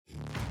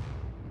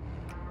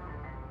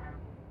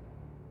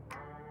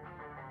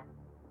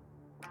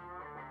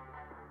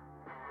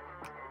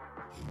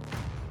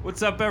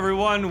What's up,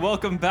 everyone?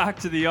 Welcome back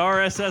to the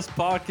RSS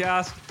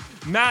podcast.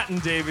 Matt and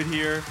David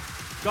here.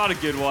 Got a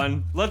good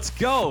one. Let's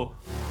go.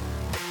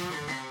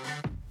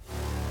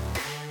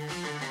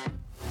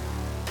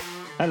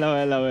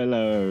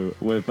 Hello.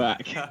 We're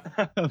back.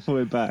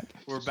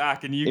 We're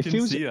back, and you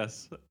can see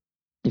us.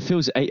 It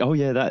feels. Oh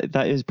yeah,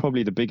 that is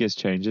probably the biggest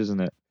change, isn't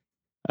it?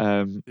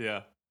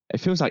 Yeah. It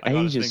feels like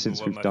ages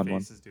since we've done one.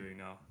 Face is doing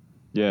now.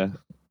 Yeah.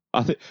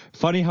 I think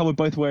funny how we're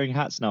both wearing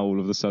hats now all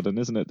of a sudden,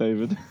 isn't it,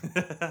 David?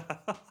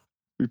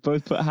 We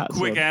both put hats on.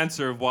 Quick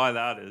answer of why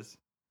that is.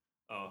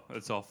 Oh,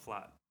 it's all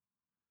flat.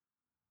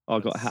 Oh, I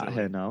got hat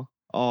hair now.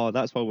 Oh,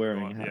 that's why we're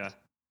wearing hats.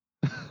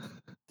 Yeah.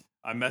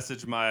 I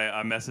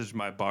messaged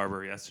my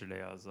barber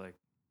yesterday. I was like,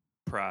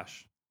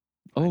 Prash,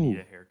 I need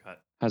a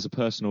haircut. Has a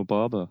personal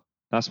barber.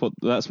 That's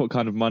what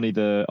kind of money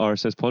the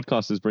RSS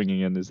podcast is bringing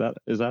in. Is that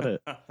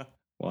it?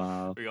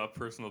 Wow. We got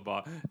personal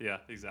barber. Yeah,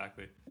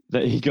 exactly.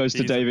 That he goes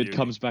to David,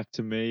 comes back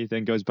to me,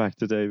 then goes back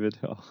to David.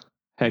 Oh,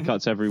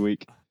 haircuts every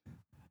week.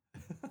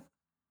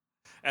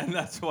 And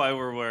that's why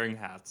we're wearing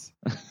hats.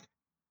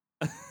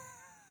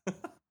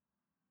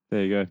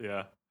 There you go.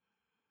 Yeah.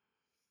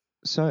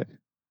 So,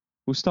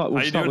 we'll start.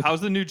 How you doing?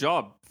 How's the new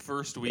job?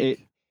 First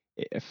week.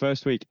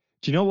 First week.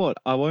 Do you know what?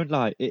 I won't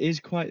lie. It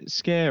is quite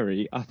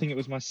scary. I think it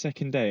was my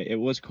second day. It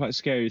was quite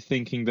scary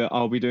thinking that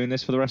I'll be doing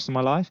this for the rest of my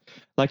life.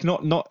 Like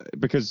not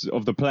because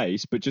of the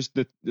place, but just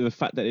the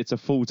fact that it's a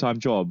full-time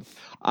job.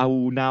 I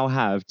will now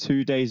have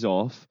 2 days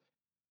off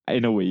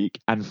in a week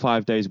and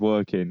 5 days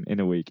working in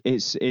a week.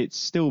 It's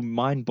still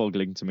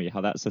mind-boggling to me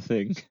how that's a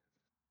thing.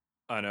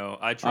 I know.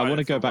 I want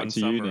to go back to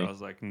uni. I was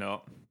like,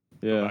 no.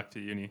 Yeah. Go back to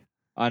uni.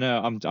 I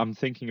know. I'm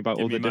thinking about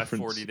Give all me the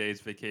different 40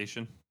 days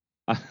vacation.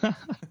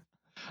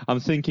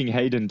 I'm thinking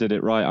Hayden did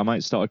it right. I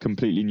might start a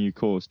completely new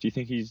course. Do you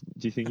think he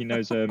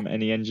knows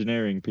any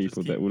engineering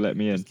people that will let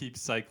me in? Just keep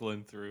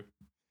cycling through.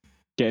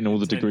 Getting all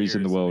the degrees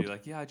in the world. Be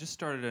like, yeah, I just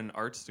started an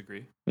arts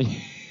degree.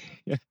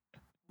 Yeah.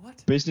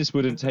 What? Business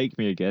wouldn't take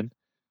me again.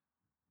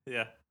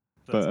 Yeah.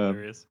 That's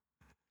hilarious.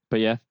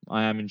 But yeah,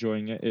 I am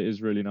enjoying it. It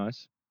is really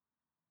nice.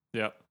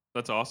 Yeah,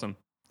 that's awesome.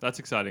 That's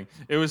exciting.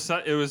 It was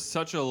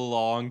such a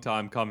long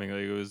time coming. Like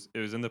it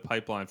was in the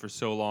pipeline for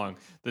so long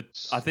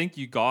that I think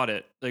you got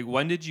it. Like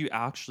when did they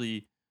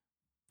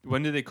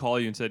call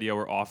you and said, yeah,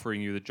 we're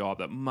offering you the job?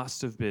 That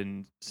must have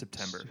been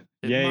September.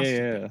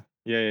 Yeah.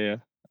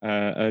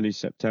 Early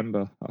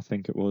September, I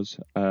think it was.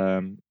 Yeah,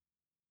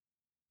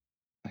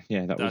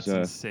 that's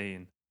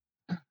insane.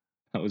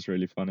 That was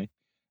really funny.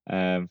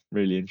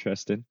 Really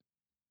interesting.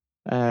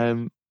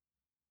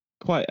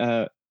 Quite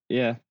a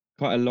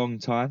long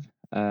time.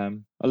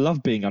 I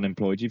love being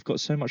unemployed. You've got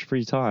so much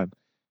free time.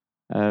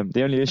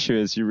 The only issue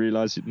is you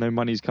realise no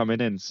money's coming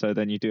in, so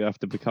then you do have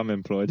to become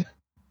employed.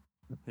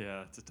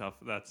 Yeah, that's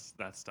tough.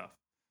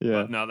 Yeah.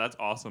 But no, that's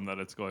awesome that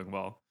it's going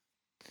well.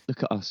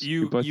 Look at us.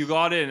 You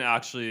got in,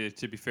 actually,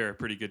 to be fair, a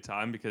pretty good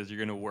time because you're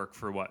going to work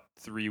for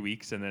 3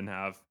 weeks and then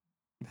have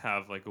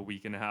like a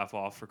week and a half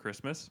off for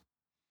Christmas.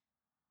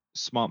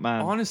 Smart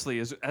man.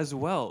 Honestly, as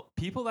well,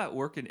 people that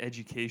work in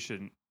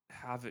education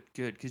have it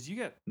good because you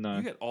get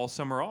all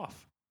summer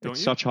off.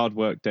 It's such hard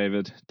work,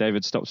 David.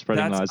 David, stop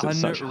spreading lies.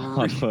 It's such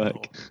hard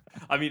work.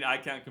 I mean, I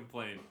can't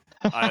complain.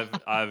 I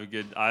have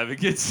a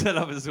good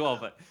setup as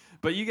well,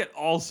 but you get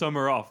all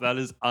summer off. That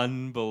is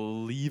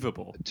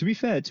unbelievable. To be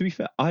fair,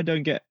 I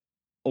don't get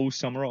all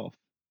summer off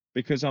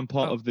because I'm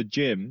part of the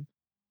gym.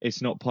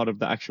 It's not part of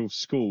the actual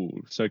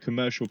school, so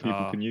commercial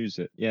people can use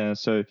it. Yeah,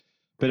 so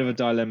bit of a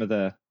dilemma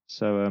there.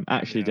 So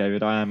actually,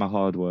 David, I am a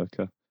hard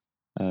worker.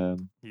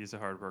 He's a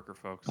hard worker,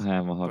 folks. I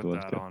am a hard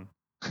worker.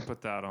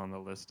 Put that on the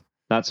list.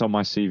 That's on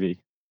my CV.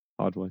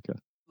 Hard worker.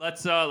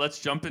 Let's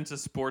jump into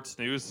sports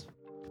news.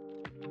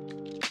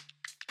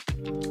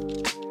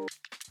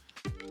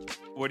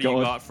 What do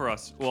you got for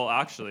us? Well,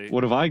 actually,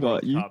 what have I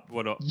got?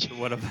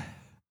 What have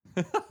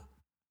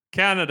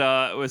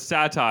Canada was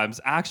sad times.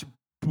 Actually,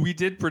 we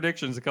did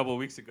predictions a couple of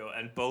weeks ago,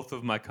 and both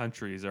of my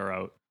countries are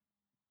out.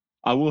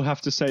 I will have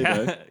to say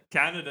though,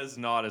 Canada's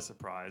not a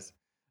surprise.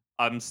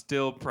 I'm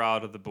still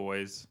proud of the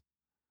boys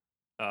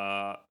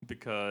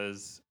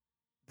because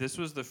this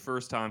was the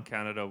first time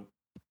Canada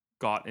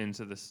got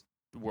into this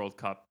World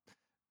Cup,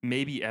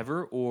 maybe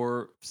ever,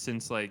 or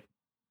since like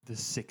the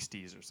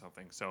 60s or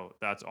something. So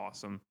that's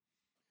awesome.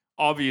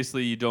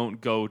 Obviously, you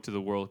don't go to the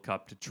World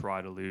Cup to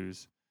try to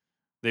lose.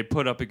 They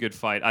put up a good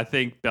fight. I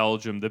think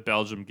the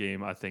Belgium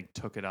game,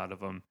 took it out of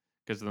them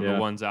because the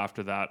ones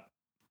after that,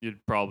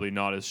 you'd probably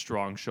not as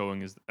strong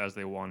showing as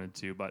they wanted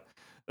to. But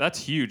that's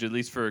huge, at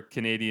least for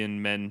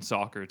Canadian men's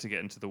soccer to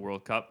get into the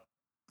World Cup.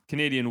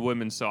 Canadian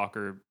women's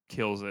soccer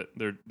kills it.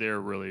 They're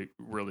really,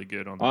 really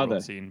good on the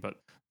world scene, but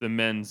the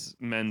men's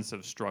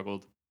have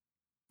struggled.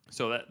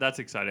 So that's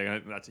exciting. I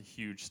think that's a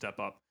huge step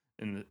up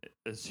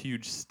a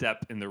huge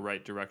step in the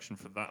right direction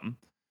for them.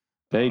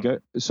 There you go.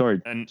 Sorry.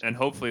 And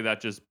hopefully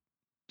that just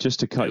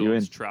to cut you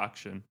in.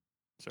 Traction.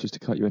 Sorry. Just to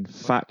cut you in.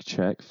 Fact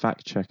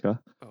checker.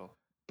 Oh.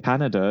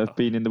 Canada have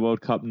been in the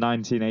World Cup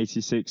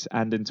 1986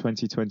 and in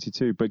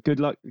 2022. But good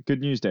luck.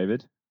 Good news,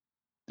 David.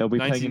 They'll be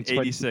playing in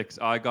 1986.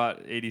 I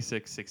got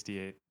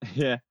 86-68.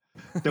 Yeah,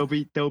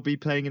 they'll be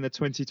playing in the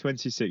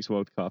 2026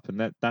 World Cup,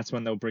 and that's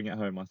when they'll bring it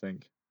home, I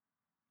think.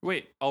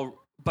 Wait,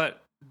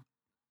 but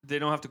they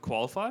don't have to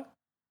qualify?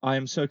 I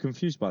am so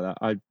confused by that.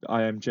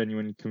 I am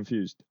genuinely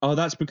confused. Oh,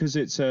 that's because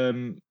it's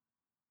going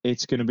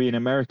to be in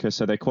America,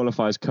 so they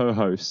qualify as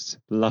co-hosts.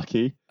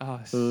 Lucky.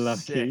 Oh,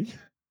 Lucky. sick.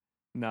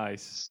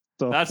 Nice.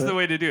 Stop That's it. the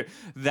way to do it.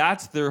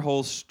 That's their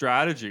whole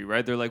strategy,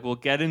 right? They're like, we'll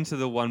get into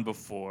the one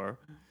before.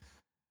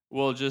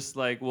 We'll just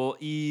we'll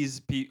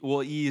ease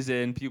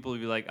in. People will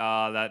be like,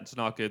 that's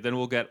not good. Then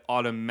we'll get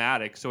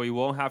automatic, so we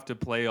won't have to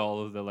play all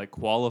of the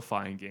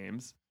qualifying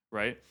games,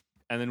 right?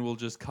 And then we'll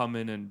just come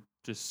in and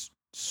just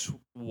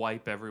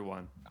wipe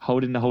everyone.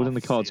 Holding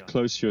the cards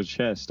close to your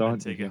chest,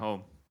 aren't you? Take it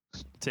home.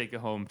 Take it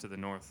home to the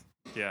north.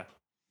 Yeah.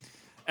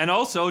 And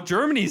also,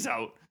 Germany's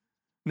out.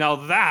 Now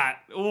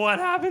what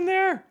happened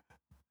there?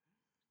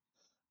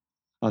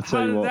 I'll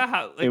tell you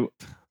what.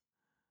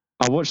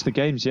 I watched the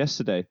games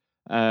yesterday.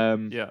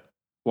 Yeah.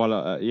 Well,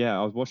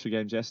 I watched the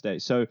games yesterday.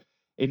 So,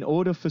 in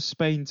order for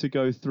Spain to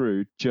go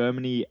through,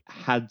 Germany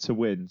had to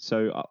win.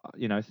 So,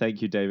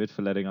 thank you, David,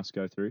 for letting us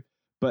go through.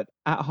 But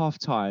at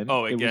halftime,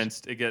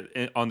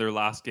 on their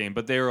last game,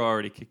 but they were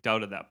already kicked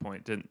out at that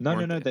point,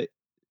 No. They,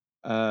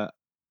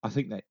 I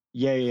think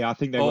they, I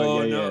think they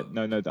were.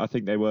 No, I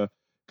think they were,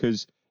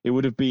 because it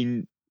would have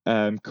been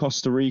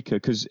Costa Rica,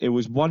 because it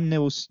was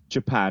 1-0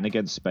 Japan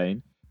against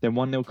Spain, then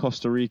 1-0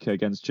 Costa Rica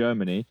against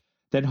Germany,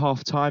 then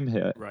half time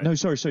here. Right. No,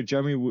 sorry,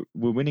 Germany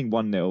were winning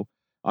 1-0.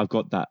 I've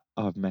got that.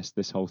 I've messed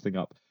this whole thing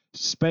up.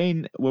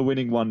 Spain were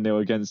winning 1-0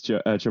 against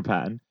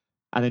Japan,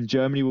 and then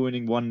Germany were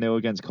winning 1-0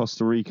 against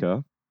Costa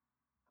Rica.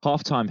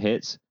 Half time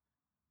hits.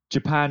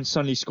 Japan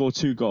suddenly score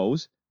 2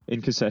 goals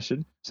in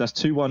concession. So that's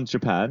 2-1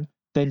 Japan.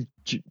 Then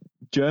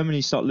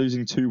Germany start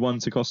losing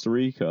 2-1 to Costa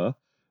Rica,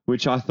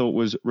 which I thought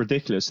was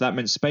ridiculous. That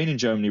meant Spain and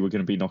Germany were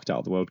going to be knocked out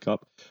of the World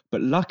Cup. But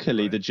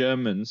luckily, the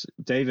Germans,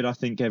 David, I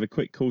think, gave a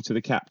quick call to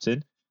the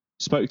captain,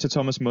 spoke to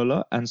Thomas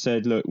Muller and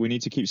said, look, we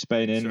need to keep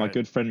Spain in. My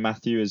good friend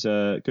Matthew is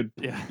a good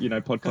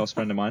podcast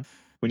friend of mine.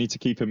 We need to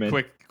keep him in.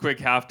 Quick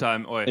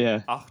halftime. Oi,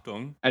 yeah.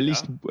 Achtung. At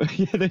least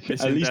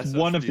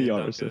one of the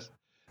RSS.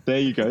 There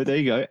you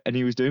go. And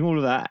he was doing all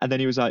of that. And then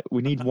he was like,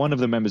 we need one of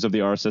the members of the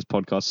RSS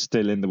podcast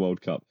still in the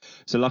World Cup.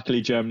 So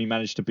luckily, Germany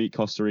managed to beat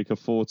Costa Rica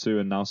 4-2,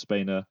 and now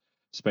Spain are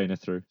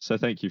through. So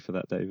thank you for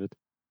that, David.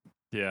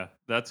 Yeah,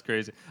 that's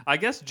crazy. I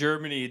guess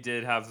Germany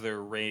did have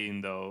their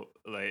reign, though,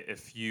 a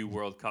few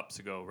World Cups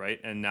ago, right?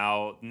 And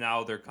now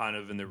they're kind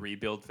of in the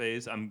rebuild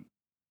phase.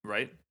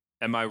 Right?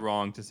 Am I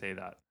wrong to say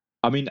that?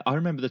 I mean, I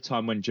remember the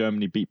time when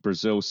Germany beat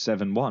Brazil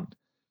 7-1.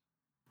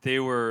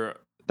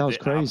 That was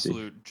crazy.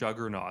 Absolute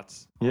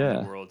juggernauts on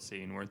the world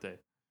scene, weren't they?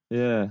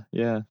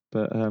 Yeah.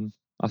 But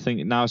I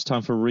think now it's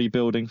time for a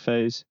rebuilding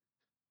phase.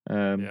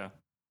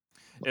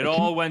 It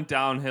all went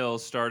downhill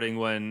starting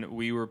when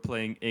we were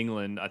playing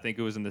England. I think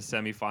it was in the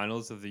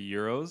semifinals of the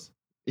Euros.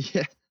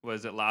 Yeah.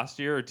 Was it last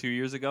year or 2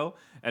 years ago?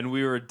 And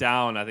we were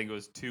down, I think it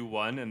was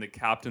 2-1, and the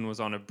captain was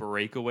on a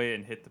breakaway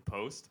and hit the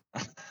post.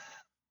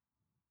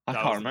 I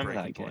can't remember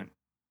that game.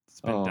 It's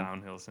been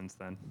downhill since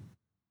then.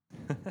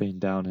 Been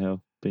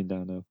downhill.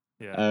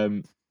 Yeah.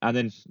 And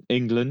then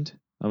England.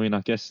 I mean, I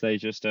guess they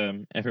just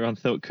everyone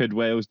thought, could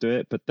Wales do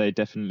it? But they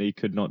definitely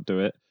could not do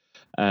it.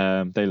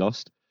 They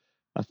lost.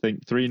 I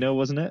think 3-0,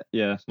 wasn't it?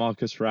 Yeah,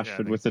 Marcus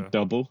Rashford with a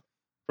double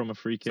from a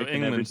free kick. So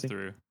England's and everything.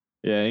 Through.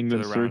 Yeah,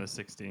 England's to the through. Round of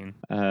 16.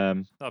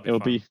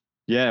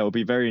 It'll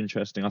be very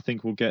interesting. I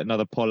think we'll get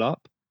another poll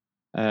up.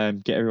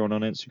 Get everyone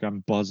on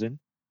Instagram buzzing.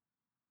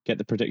 Get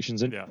the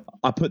predictions in. Yeah.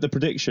 I put the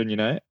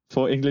prediction,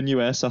 for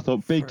England-US. I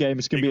thought big game.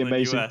 It's going to be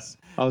amazing. US,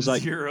 I was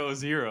like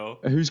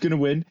 0-0. Who's going to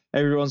win?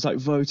 Everyone's like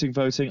voting.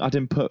 I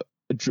didn't put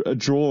a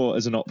draw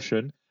as an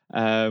option.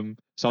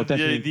 So I'll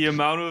definitely the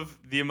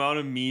amount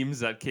of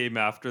memes that came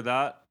after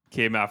that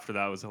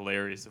was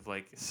hilarious. Of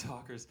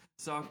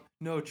soccer.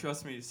 No,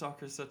 trust me,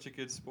 soccer's such a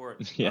good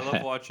sport. Yeah. I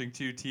love watching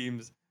two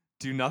teams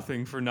do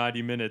nothing for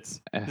 90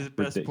 minutes. It's the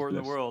best sport in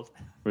the world.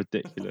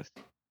 Ridiculous.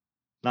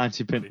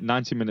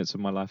 90 minutes of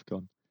my life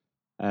gone.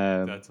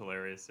 That's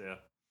hilarious. Yeah.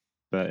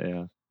 But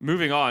yeah.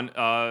 Moving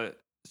on.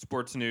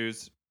 Sports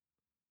news.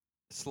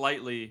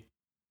 Slightly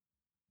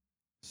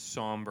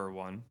somber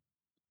one.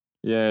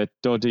 Yeah,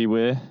 Doddy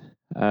Weir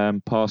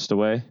passed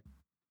away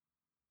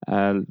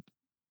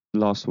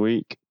last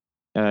week.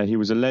 He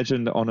was a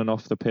legend on and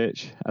off the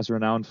pitch, as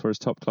renowned for his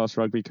top-class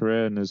rugby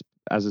career and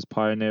as his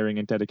pioneering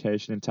and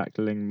dedication in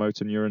tackling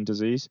motor neuron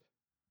disease.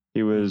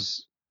 He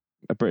was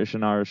a British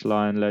and Irish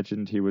Lion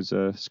legend. He was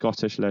a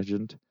Scottish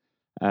legend.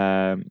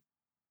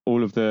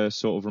 All of the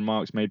sort of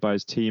remarks made by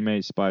his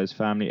teammates, by his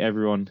family,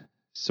 everyone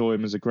saw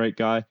him as a great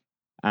guy.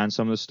 And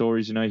some of the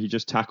stories, he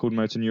just tackled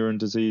motor neuron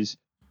disease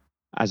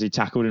as he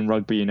tackled in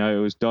rugby. It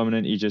was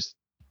dominant. He just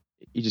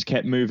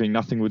kept moving.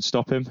 Nothing would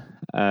stop him.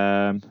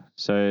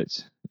 So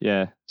it's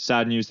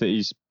sad news that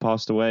he's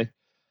passed away.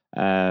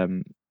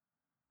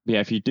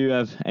 If you do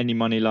have any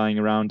money lying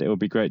around, it would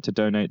be great to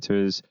donate to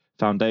his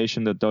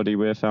foundation, the Doddy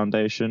Weir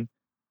Foundation.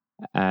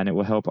 and it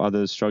will help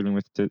others struggling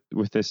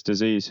with this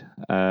disease.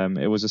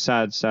 It was a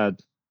sad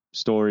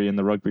story in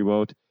the rugby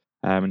world,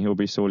 and he'll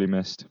be sorely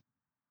missed.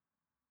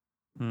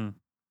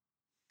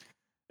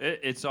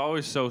 It's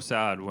always so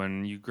sad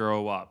when you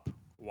grow up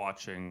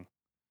watching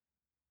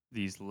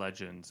these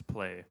legends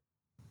play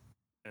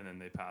and then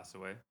they pass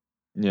away.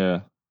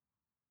 Yeah.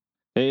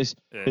 It's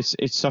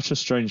such a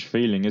strange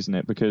feeling, isn't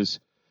it? Because,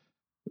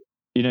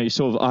 you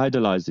sort of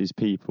idolize these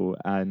people,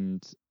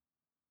 and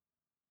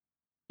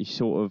you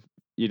sort of,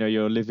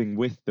 you're living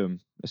with them,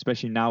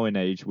 especially now in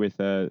age with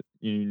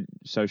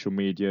social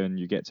media, and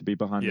you get to be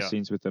behind the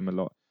scenes with them a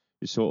lot.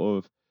 You're sort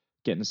of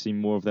getting to see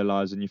more of their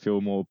lives, and you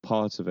feel more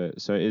part of it.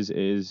 So it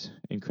is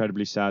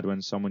incredibly sad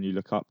when someone you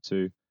look up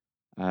to,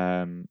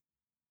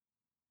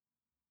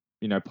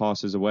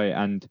 passes away.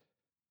 And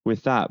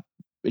with that,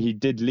 he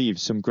did leave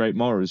some great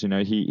morals.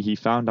 He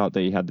found out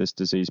that he had this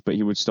disease, but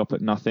he would stop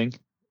at nothing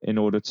in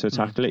order to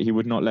tackle it. He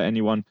would not let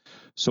anyone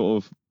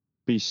sort of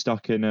be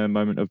stuck in a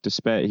moment of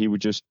despair. He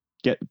would just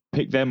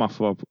pick them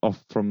off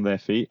from their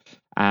feet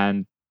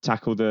and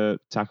tackle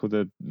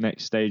the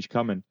next stage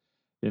coming.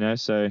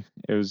 So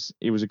it was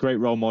a great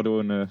role model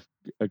and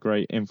a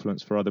great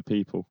influence for other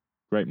people.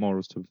 Great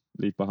morals to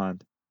leave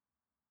behind.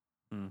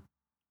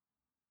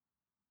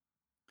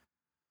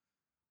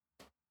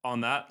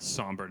 On that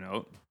somber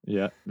note,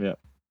 yeah.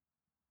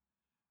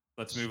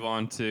 Let's move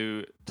on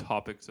to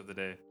topics of the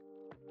day.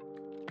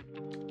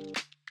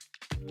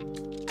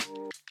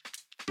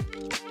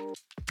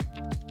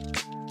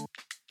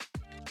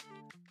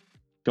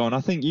 Go on,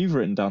 I think you've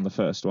written down the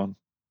first one.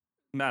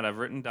 Matt, I've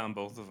written down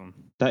both of them.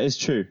 That is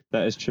true.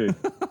 That is true.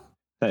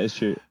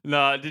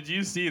 No, did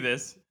you see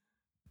this?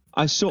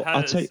 I saw.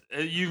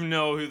 You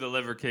know who the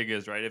Liver King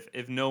is, right?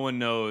 If no one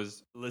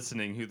knows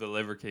listening who the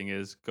Liver King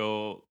is,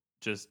 go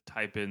just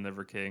type in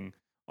Liver King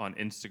on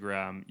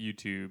Instagram,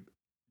 YouTube,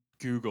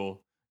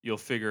 Google. You'll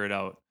figure it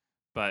out.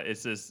 But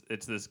it's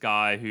this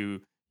guy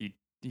who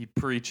he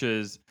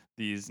preaches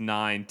these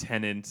 9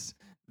 tenets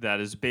that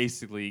is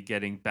basically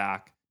getting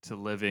back to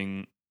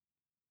living,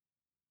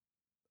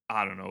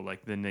 I don't know,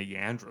 like the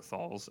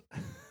Neanderthals,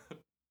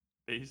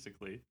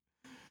 basically.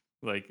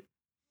 Like,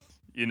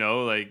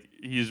 like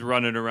he's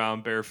running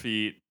around bare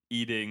feet,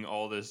 eating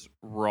all this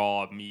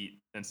raw meat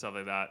and stuff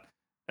like that.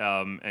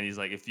 And he's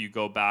like, if you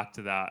go back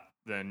to that,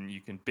 then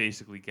you can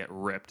basically get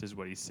ripped, is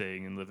what he's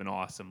saying, and live an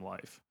awesome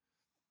life.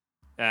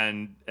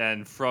 And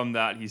from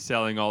that, he's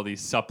selling all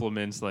these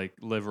supplements like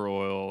liver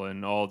oil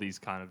and all these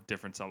kind of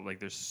different stuff. Like,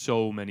 there's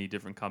so many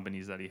different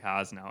companies that he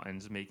has now,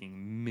 and is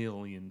making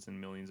millions and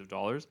millions of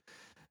dollars.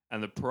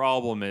 And the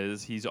problem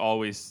is, he's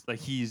always like,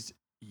 he's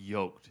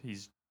yoked,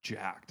 he's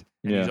jacked,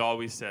 and he's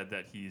always said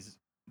that he's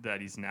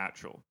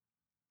natural.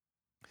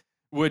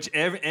 Which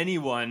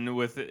anyone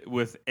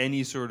with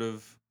any sort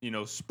of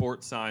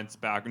sports science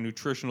background,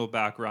 nutritional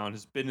background,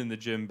 has been in the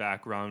gym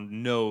background,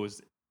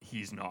 knows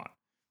he's not.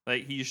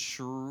 Like, he's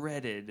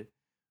shredded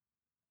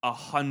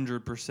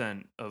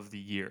 100% of the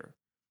year.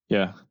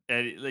 Yeah,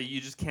 and you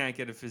just can't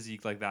get a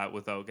physique like that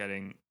without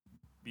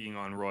being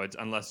on roids,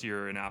 unless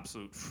you're an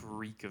absolute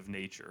freak of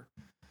nature.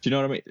 Do you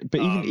know what I mean?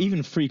 But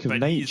even freak of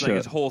nature. He's like,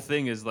 his whole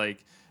thing is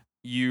like,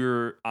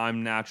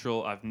 I'm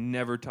natural. I've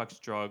never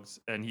touched drugs,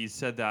 and he's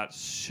said that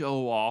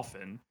so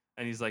often.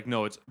 And he's like,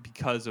 no, it's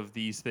because of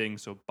these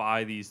things. So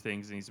buy these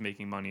things, and he's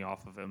making money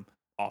off of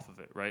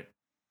it, right?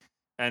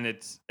 And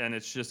it's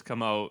just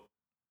come out.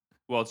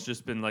 Well, it's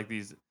just been like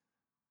these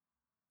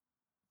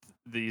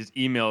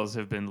emails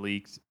have been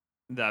leaked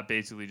that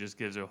basically just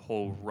gives a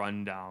whole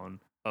rundown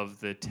of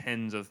the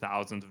tens of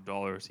thousands of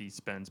dollars he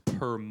spends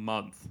per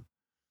month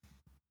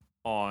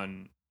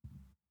on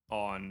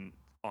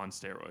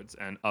steroids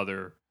and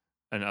other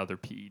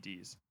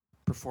P.E.Ds,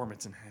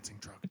 performance enhancing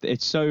drugs.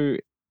 It's so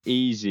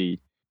easy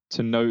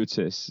to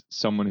notice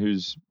someone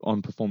who's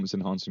on performance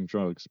enhancing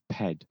drugs,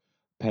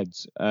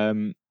 PEDs.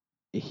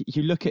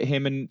 You look at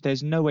him, and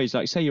there's no ways.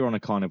 Like, say you're on a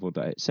carnivore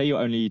diet, say you're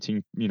only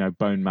eating,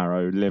 bone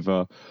marrow,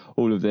 liver,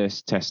 all of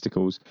this,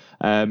 testicles.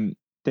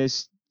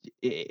 There's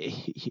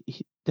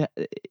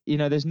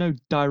no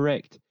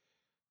direct.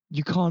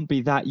 You can't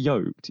be that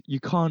yoked. You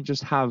can't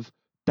just have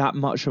that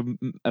much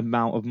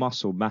amount of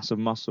mass of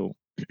muscle.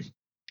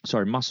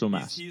 Sorry, muscle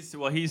mass.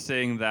 He's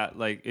saying that,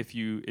 like, if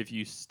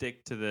you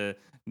stick to the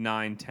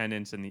 9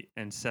 tenets and the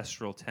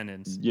ancestral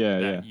tenets,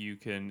 you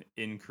can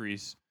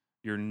increase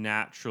your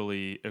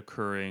naturally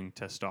occurring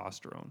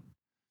testosterone.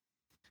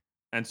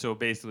 And so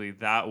basically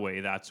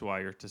that's why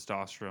your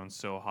testosterone's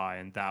so high,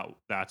 and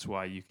that's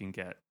why you can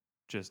get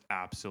just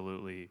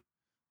absolutely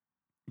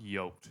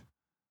yoked.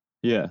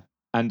 Yeah.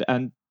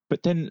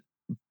 But then,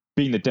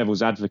 being the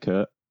devil's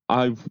advocate,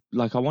 I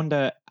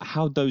wonder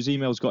how those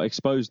emails got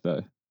exposed,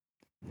 though.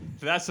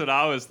 That's what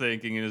I was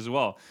thinking as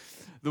well.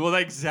 Well,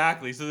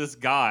 exactly. So this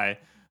guy,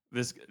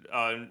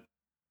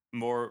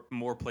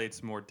 more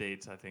plates, more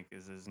dates, I think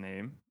is his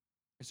name.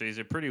 So he's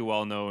a pretty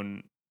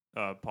well-known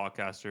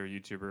podcaster,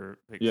 YouTuber,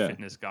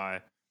 fitness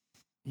guy.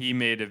 He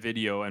made a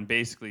video and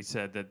basically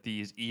said that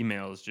these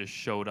emails just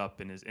showed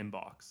up in his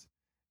inbox.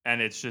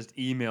 And it's just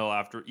email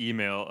after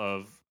email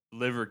of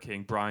Liver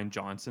King, Brian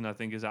Johnson, I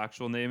think his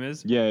actual name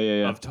is,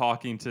 Yeah. of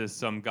talking to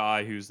some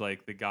guy who's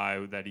like the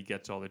guy that he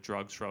gets all the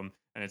drugs from.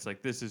 And it's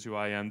like, this is who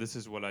I am. This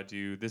is what I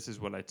do. This is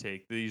what I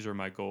take. These are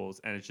my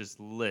goals. And it's just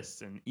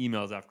lists and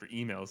emails after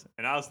emails.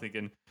 And I was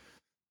thinking,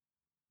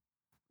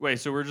 wait,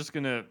 so we're just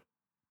going to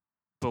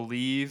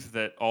believe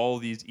that all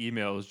these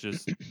emails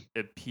just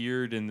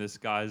appeared in this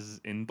guy's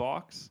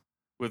inbox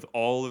with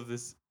all of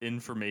this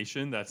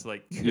information that's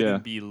like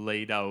couldn't be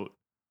laid out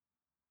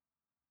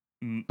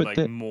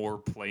But more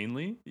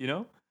plainly, you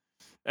know?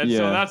 And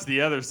so that's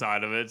the other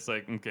side of it. It's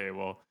like, okay,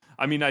 well,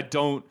 I mean, I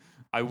don't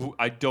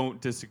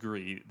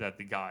disagree that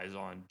the guy is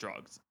on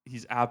drugs.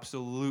 He's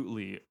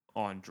absolutely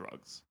on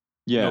drugs.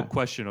 Yeah. No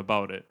question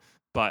about it.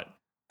 But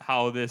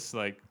how this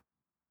like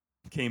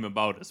came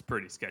about is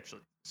pretty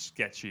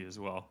sketchy as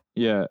well.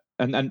 Yeah.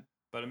 And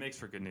but it makes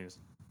for good news.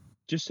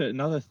 Just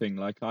another thing,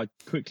 like I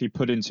quickly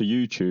put into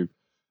YouTube,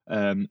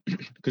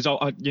 because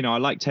I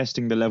like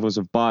testing the levels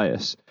of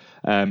bias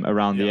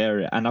around the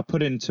area, and I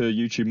put into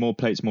YouTube More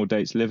Plates, More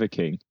Dates, Liver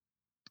King.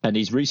 And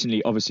he's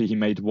recently, obviously, he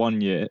made one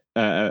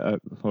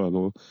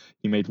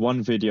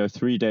video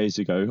 3 days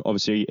ago,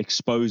 obviously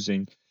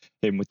exposing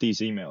him with these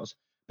emails.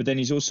 But then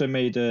he's also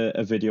made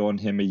a video on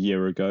him a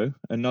year ago,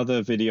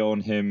 another video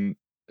on him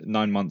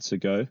 9 months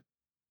ago,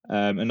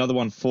 another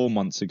one 4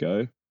 months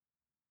ago,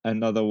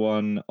 another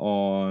one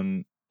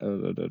on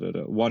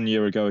 1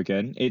 year ago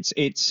again.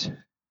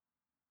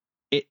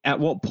 At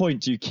what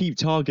point do you keep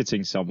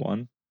targeting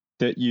someone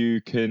that you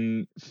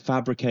can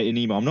fabricate an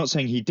email? I'm not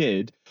saying he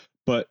did,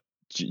 but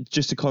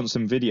just to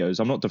constant videos.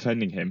 I'm not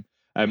defending him.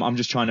 I'm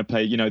just trying to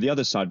play, the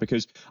other side,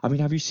 because I mean,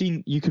 have you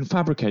seen? You can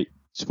fabricate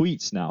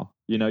tweets now.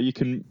 You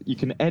can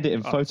edit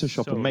in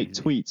Photoshop and make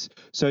tweets.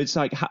 So it's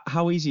like,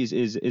 how easy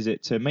is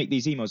it to make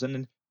these emails? And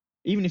then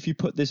even if you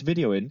put this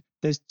video in,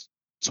 there's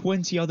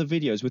 20 other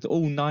videos with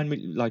all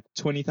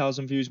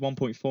 20,000 views,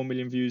 1.4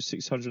 million views,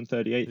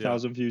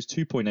 638,000 views,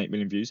 2.8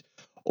 million views,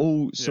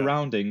 all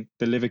surrounding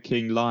the Liver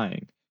King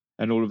lying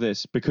and all of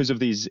this because of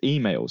these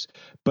emails.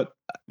 But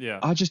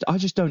I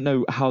just don't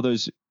know how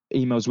those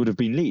emails would have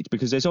been leaked,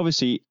 because there's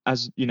obviously,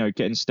 as you know,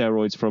 getting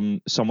steroids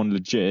from someone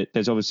legit,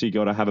 there's obviously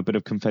got to have a bit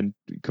of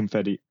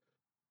confidentiality.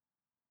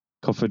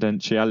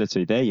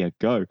 There you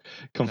go.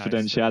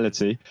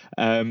 Confidentiality.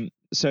 Nice.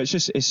 So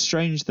it's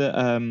strange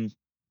that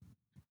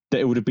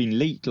it would have been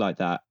leaked like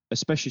that,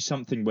 especially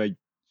something where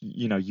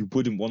you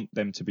wouldn't want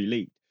them to be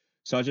leaked.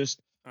 So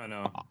I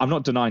know. I'm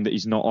not denying that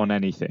he's not on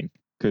anything,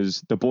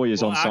 because the boy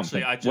is on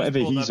something. I just whatever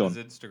pulled he's up on,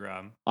 his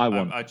Instagram.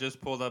 I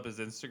just pulled up his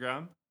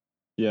Instagram.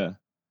 Yeah.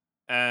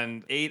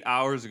 And 8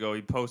 hours ago,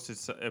 he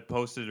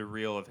posted a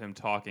reel of him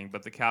talking,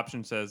 but the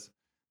caption says,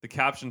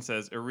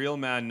 "A real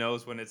man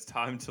knows when it's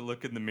time to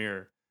look in the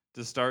mirror,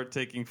 to start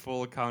taking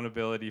full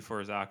accountability for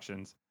his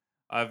actions.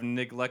 I've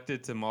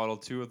neglected to model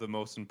two of the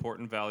most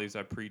important values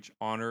I preach,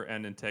 honor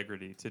and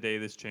integrity. Today,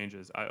 this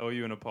changes. I owe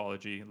you an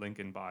apology. Link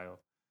in bio."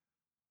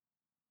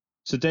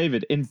 So,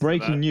 David, in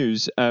breaking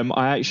news,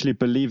 I actually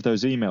believe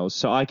those emails,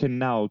 so I can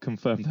now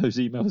confirm those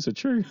emails are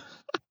true.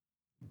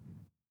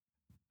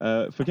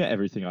 Forget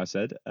everything I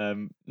said.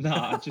 I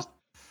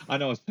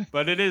know.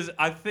 But it is.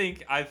 I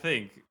think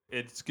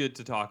it's good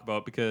to talk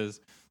about,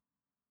 because,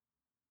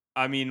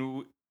 I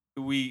mean,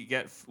 we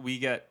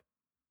get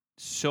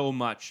so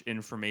much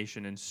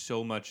information and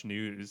so much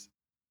news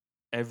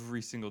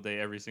every single day,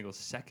 every single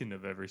second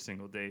of every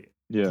single day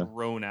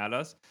thrown at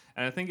us,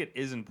 and I think it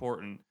is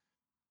important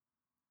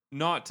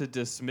not to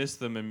dismiss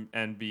them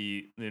and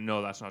be,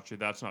 no, that's not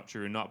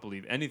true, and not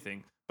believe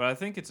anything. But I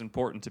think it's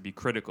important to be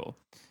critical,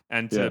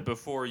 and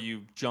before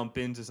you jump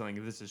into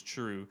something, this is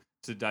true,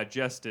 to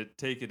digest it,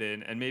 take it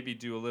in, and maybe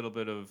do a little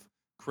bit of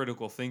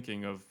critical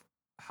thinking of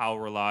how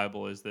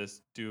reliable is this.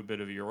 Do a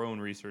bit of your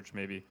own research,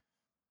 maybe.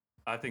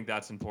 I think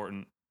that's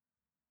important.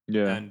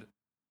 Yeah. And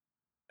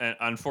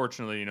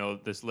unfortunately,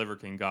 this Liver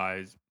King guy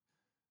is a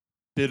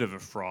bit of a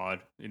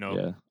fraud.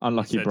 Yeah.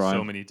 Unlucky Brian.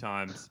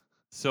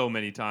 So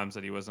many times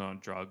that he wasn't on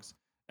drugs.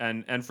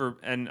 And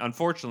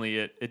unfortunately,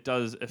 it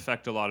does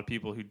affect a lot of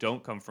people who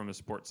don't come from a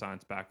sports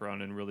science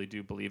background and really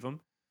do believe him.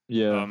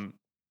 Yeah.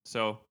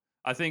 So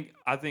I think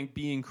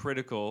being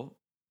critical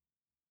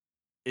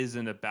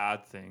isn't a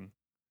bad thing.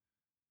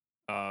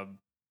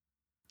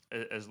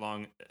 As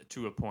long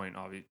to a point,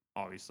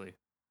 obviously,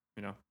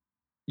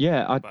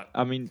 Yeah,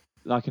 I mean,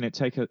 like, and it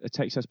takes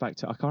us back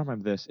to, I can't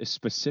remember this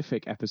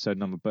specific episode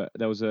number, but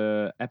there was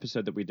a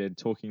episode that we did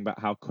talking about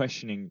how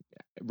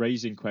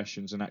raising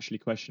questions and actually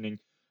questioning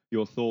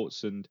your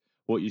thoughts and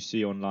what you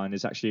see online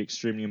is actually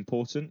extremely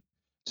important.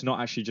 To not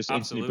actually just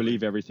instantly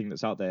believe everything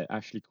that's out there,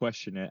 actually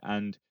question it.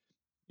 And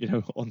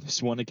on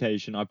this one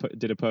occasion, I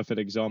did a perfect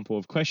example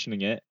of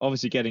questioning it,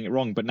 obviously getting it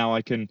wrong, but now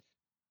I can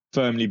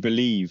firmly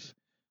believe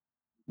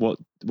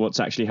what's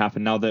actually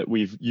happened, now that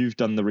you've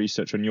done the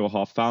research on your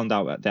half, found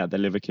out that the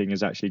Liver King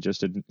has actually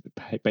just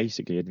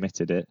basically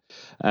admitted it,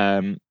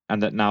 and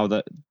that now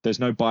that there's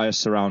no bias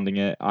surrounding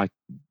it,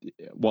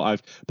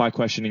 by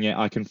questioning it,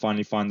 I can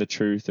finally find the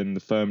truth and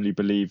firmly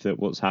believe that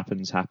what's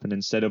happened,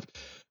 instead of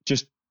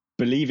just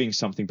believing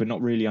something but not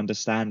really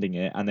understanding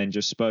it, and then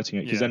just spurting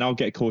it, because then I'll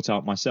get caught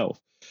out myself,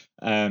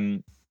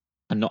 and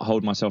not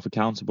hold myself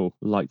accountable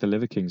like the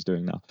Liver King's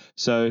doing now.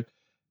 So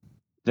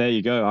there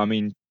you go. I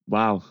mean,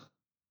 wow,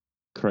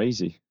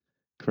 crazy.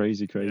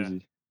 Yeah.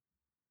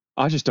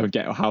 I just don't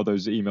get how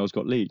those emails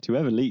got leaked.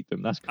 Whoever leaked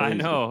them, that's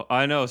crazy.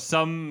 I know.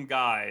 Some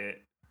guy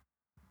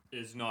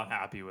is not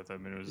happy with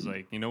him, and it was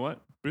like, you know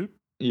what? Boop.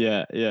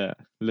 Yeah.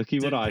 Looky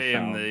what I pay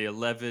found. him the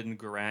 11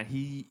 grand.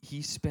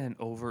 He spent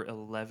over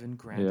 11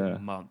 grand Yeah. a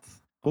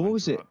month. What on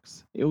was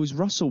drugs. it? It was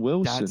Russell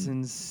Wilson. That's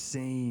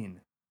insane.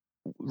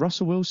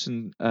 Russell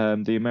Wilson,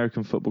 the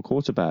American football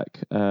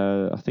quarterback.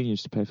 I think he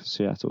used to play for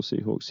Seattle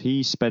Seahawks.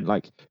 He spent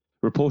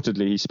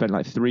reportedly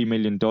 $3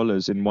 million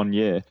in 1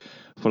 year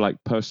for like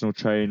personal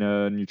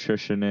trainer,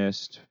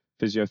 nutritionist,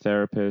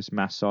 physiotherapist,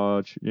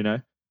 massage,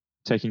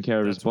 taking care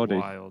of his body.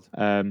 Wild.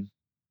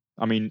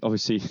 I mean,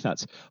 obviously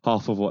that's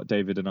half of what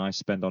David and I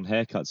spend on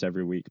haircuts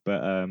every week,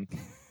 but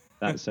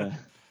that's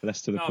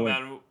less to the point. No,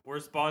 man, we're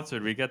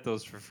sponsored. We get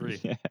those for free.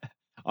 Yeah.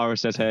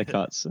 RSS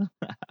haircuts.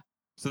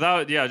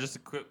 So just a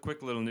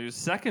quick little news.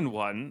 Second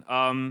one,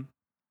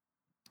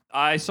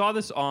 I saw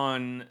this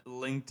on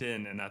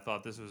LinkedIn and I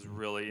thought this was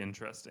really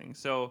interesting.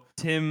 So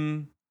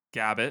Tim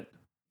Gabbett,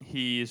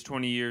 he is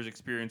 20 years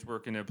experience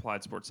working as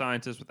applied sports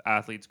scientist with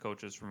athletes,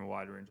 coaches from a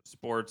wide range of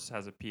sports,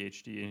 has a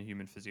PhD in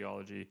human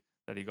physiology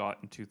that he got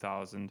in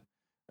 2000.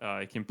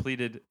 He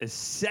completed a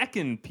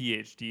second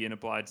PhD in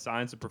applied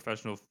science of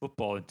professional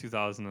football in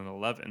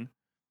 2011.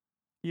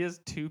 He has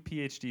 2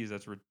 PhDs.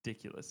 That's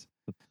ridiculous.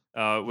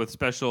 With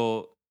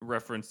special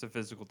reference to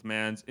physical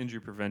demands,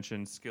 injury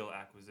prevention, skill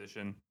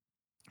acquisition.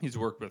 He's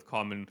worked with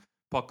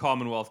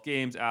Commonwealth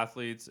Games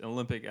athletes,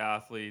 Olympic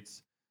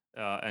athletes,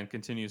 and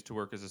continues to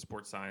work as a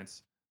sports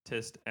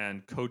scientist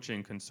and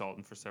coaching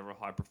consultant for several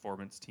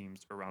high-performance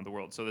teams around the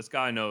world. So this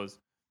guy knows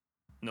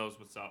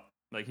what's up.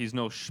 Like, he's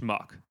no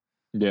schmuck.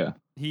 Yeah.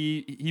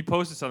 He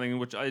posted something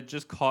which I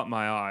just caught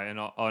my eye, and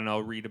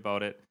I'll read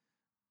about it.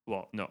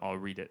 Well, no, I'll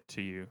read it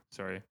to you.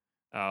 Sorry.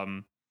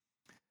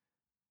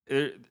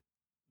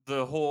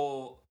 The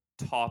whole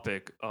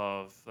topic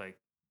of like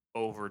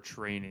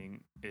overtraining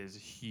is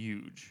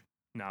huge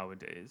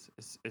nowadays,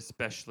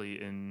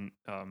 especially in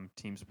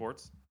team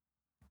sports,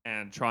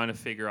 and trying to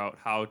figure out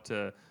how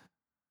to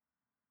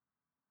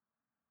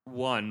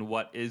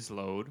what is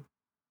load,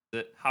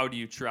 how do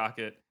you track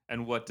it,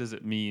 and what does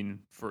it mean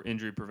for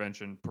injury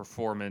prevention,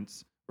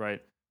 performance,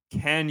 right?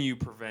 Can you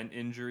prevent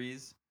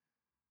injuries?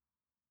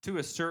 To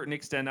a certain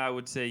extent, I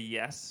would say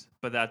yes,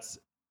 but that's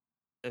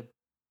a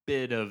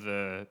bit of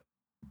a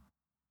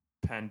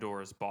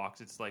Pandora's box.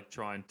 It's like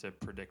trying to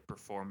predict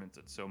performance.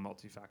 It's so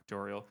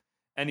multifactorial.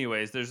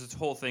 Anyways, there's this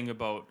whole thing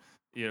about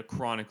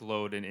chronic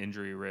load and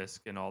injury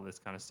risk and all this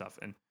kind of stuff.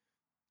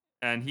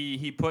 And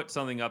he put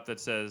something up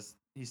that says,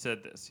 he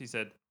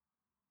said,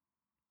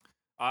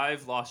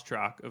 I've lost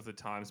track of the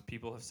times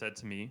people have said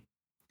to me,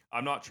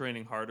 I'm not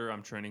training harder,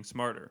 I'm training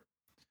smarter.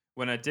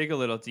 When I dig a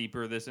little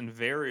deeper, this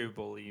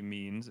invariably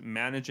means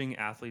managing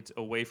athletes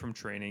away from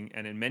training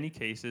and in many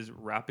cases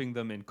wrapping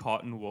them in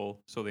cotton wool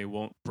so they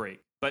won't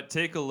break. But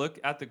take a look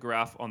at the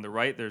graph on the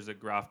right. There's a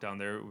graph down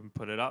there. We can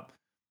put it up.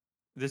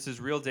 This is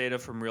real data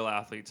from real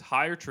athletes.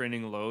 Higher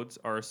training loads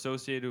are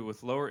associated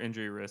with lower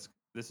injury risk.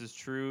 This is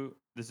true.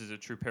 This is a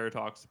true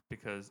paradox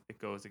because it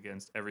goes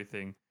against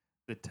everything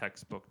the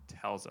textbook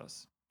tells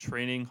us.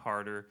 Training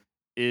harder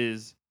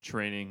is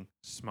training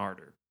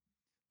smarter.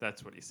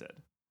 That's what he said.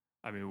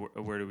 I mean,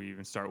 where do we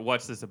even start?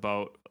 What's this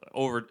about?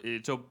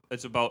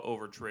 It's about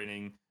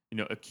overtraining,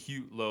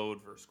 acute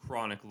load versus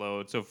chronic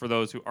load. So for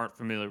those who aren't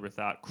familiar with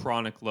that,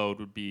 chronic load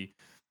would be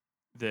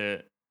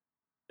the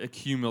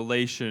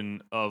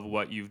accumulation of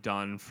what you've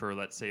done for,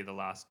 let's say, the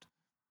last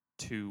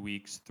 2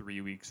 weeks,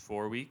 3 weeks,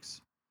 4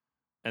 weeks.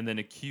 And then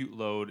acute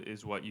load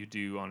is what you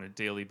do on a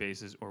daily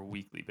basis or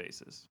weekly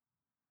basis.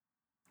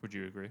 Would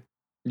you agree?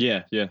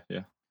 Yeah.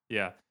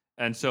 Yeah.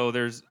 And so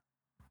there's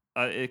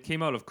it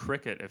came out of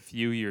cricket a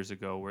few years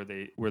ago where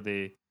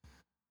they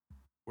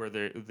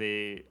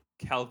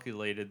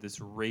calculated this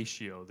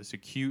ratio, this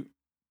acute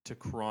to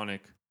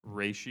chronic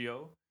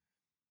ratio.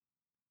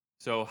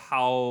 So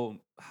how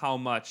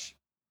much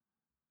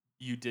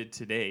you did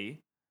today,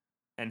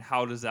 and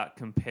how does that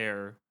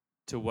compare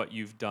to what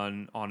you've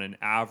done on an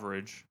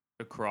average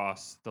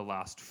across the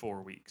last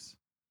 4 weeks?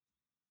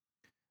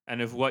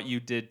 And if what you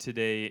did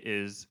today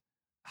is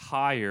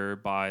higher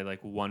by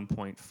like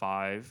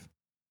 1.5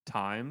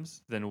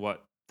 times than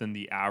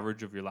the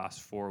average of your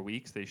last 4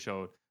 weeks, they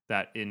showed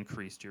that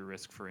increased your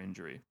risk for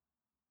injury.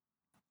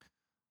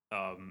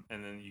 And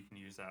then you can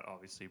use that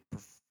obviously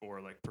for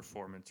like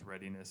performance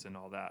readiness and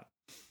all that.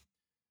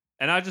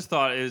 And I just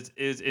thought it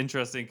is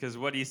interesting because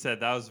what he said,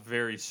 that was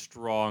very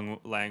strong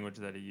language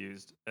that he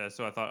used.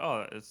 So I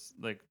thought, it's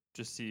like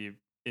just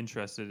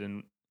interested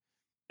in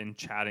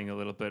chatting a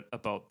little bit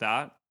about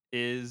that.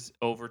 Is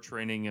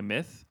overtraining a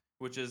myth?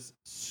 Which is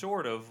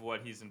sort of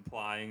what he's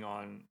implying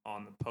on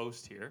the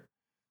post here.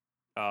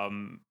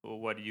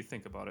 What do you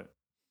think about it?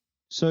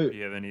 So, do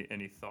you have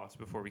any thoughts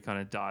before we kind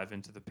of dive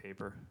into the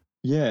paper?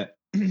 Yeah,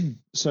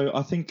 So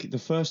I think the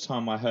first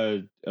time I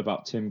heard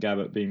about Tim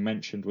Gabbett being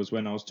mentioned was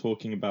when I was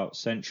talking about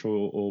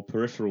central or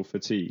peripheral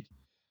fatigue.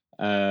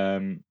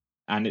 And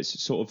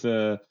it's sort of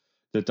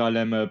the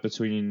dilemma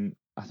between,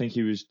 I think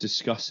he was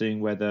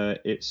discussing whether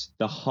it's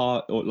the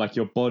heart or like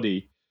your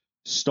body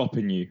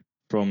stopping you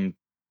from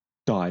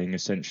dying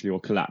essentially or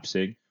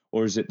collapsing,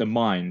 or is it the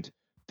mind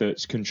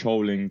that's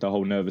controlling the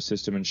whole nervous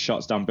system and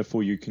shuts down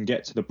before you can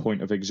get to the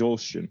point of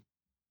exhaustion.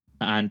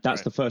 And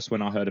that's Right. the first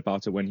when I heard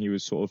about it, when he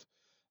was sort of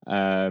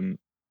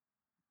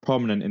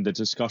prominent in the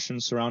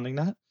discussion surrounding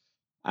that.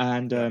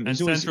 And Yeah. And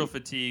he's always, central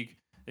fatigue,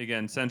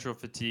 again, central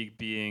fatigue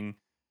being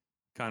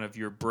kind of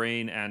your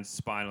brain and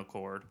spinal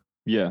cord.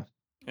 yeah,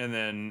 And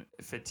then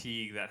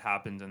fatigue that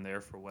happens in there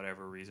for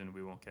whatever reason.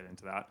 We won't get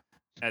into that.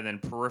 And then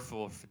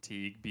peripheral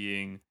fatigue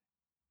being,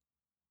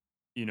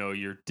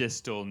 your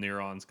distal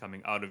neurons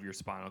coming out of your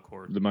spinal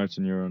cord, the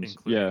motor neurons.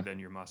 including Yeah, then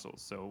your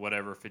muscles. So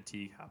whatever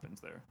fatigue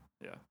happens there.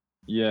 Yeah.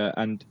 yeah,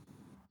 and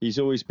he's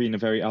always been a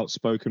very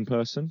outspoken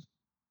person.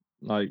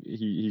 Like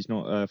he's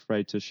not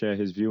afraid to share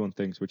his view on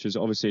things, which is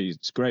obviously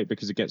it's great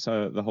because it gets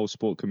the whole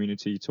sport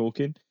community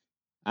talking.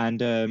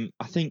 And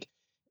I think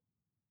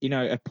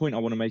a point I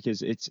want to make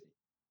is it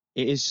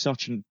is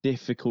such a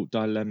difficult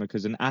dilemma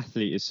because an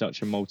athlete is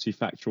such a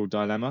multifactorial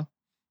dilemma.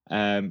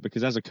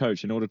 Because as a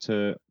coach, in order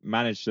to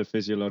manage the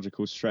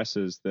physiological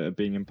stresses that are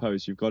being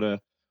imposed, you've got to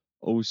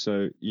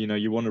also,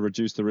 you want to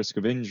reduce the risk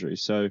of injury.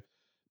 So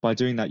by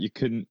doing that, you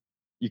can't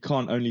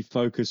only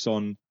focus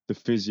on the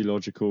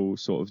physiological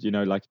sort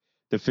of, like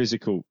the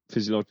physical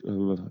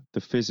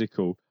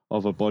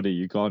of a body.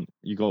 You got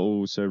to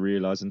also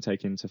realize and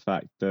take into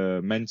fact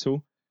the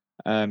mental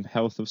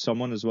health of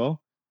someone as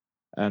well,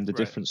 and the Right.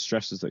 different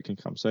stresses that can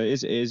come. So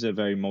it is a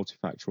very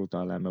multifactorial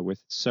dilemma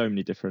with so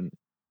many different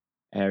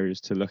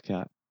areas to look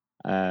at.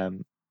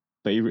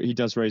 But he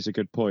does raise a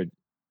good point.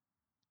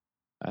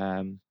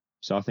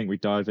 So I think we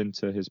dive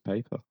into his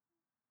paper.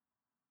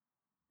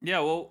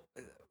 Yeah. Well,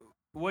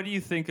 what do you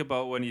think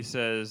about when he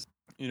says,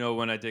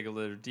 when I dig a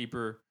little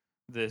deeper,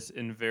 this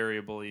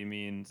invariably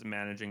means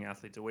managing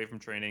athletes away from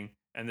training,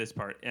 and this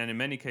part, and in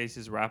many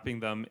cases, wrapping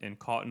them in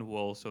cotton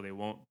wool so they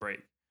won't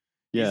break.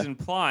 Yeah. He's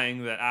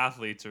implying that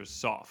athletes are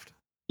soft.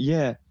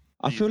 Yeah.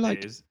 I these feel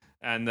like days,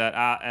 and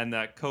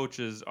that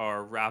coaches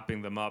are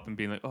wrapping them up and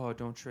being like, "Oh,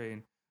 don't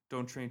train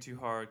too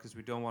hard because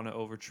we don't want to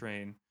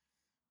overtrain."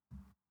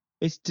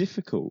 it's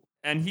difficult.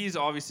 And he's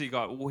obviously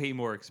got way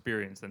more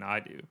experience than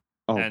I do.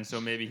 Oh. And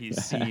so maybe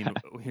he's seen,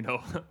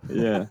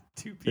 Yeah.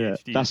 2 Yeah.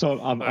 PhDs. That's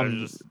all. I'm I'm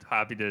just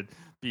happy to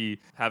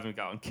haven't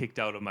gotten kicked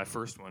out of my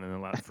first one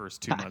in the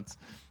first 2 months.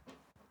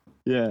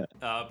 Yeah.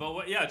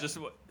 But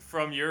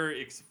from your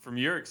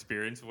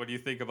experience, what do you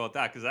think about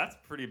that? Because that's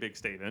a pretty big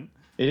statement.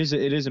 It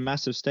is a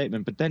massive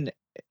statement. But then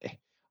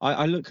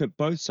I look at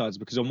both sides,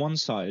 because on one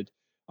side,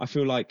 I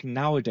feel like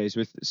nowadays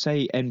with,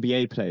 say,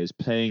 NBA players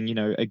playing,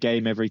 a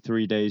game every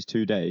 3 days,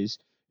 2 days,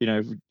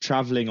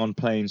 traveling on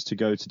planes to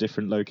go to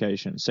different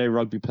locations, say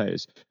rugby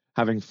players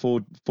having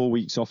 4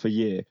 weeks off a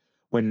year,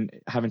 when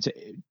having to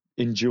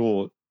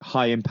endure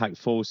high impact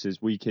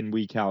forces week in,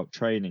 week out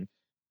training.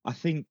 I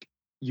think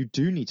you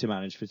do need to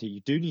manage fatigue. You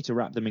do need to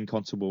wrap them in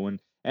cotton wool.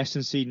 And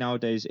S&C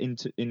nowadays,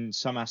 in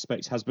some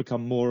aspects, has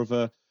become more of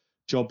a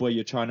job where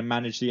you're trying to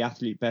manage the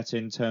athlete better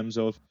in terms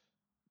of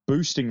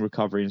boosting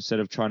recovery instead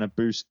of trying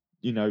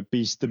to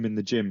beast them in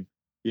the gym.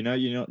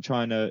 You're not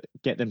trying to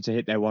get them to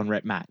hit their 1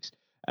 rep max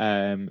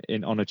on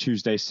a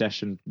Tuesday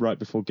session right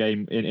before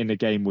game in a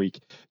game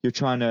week. You're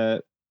trying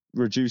to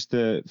reduce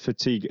the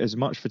fatigue, as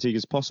much fatigue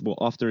as possible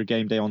after a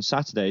game day on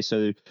Saturday,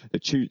 so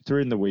that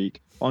through in the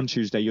week on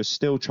Tuesday you're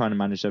still trying to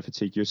manage their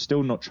fatigue. You're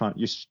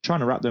trying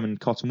to wrap them in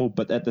cotton wool,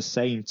 but at the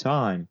same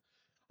time,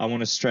 I want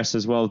to stress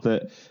as well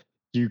that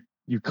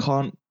you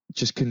can't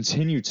just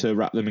continue to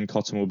wrap them in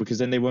cotton wool, because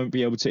then they won't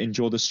be able to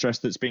endure the stress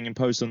that's being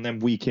imposed on them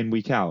week in,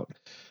 week out.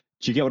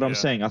 Do you get what I'm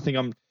saying? I think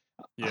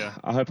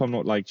I hope I'm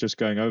not like just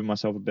going over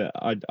myself a bit.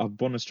 I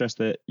want to stress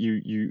that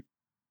you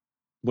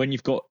when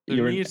you've got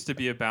there needs to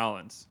be a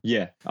balance.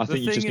 Yeah, I think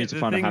you just need to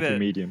find a happy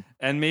medium.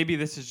 And maybe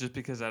this is just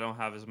because I don't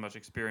have as much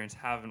experience,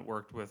 haven't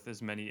worked with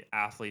as many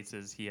athletes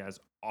as he has,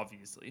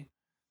 obviously.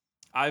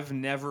 I've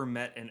never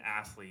met an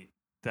athlete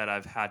that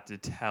I've had to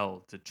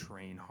tell to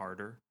train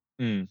harder.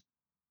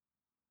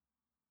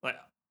 Like,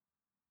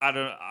 I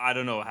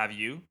don't know. Have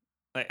you?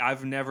 Like,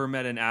 I've never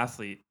met an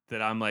athlete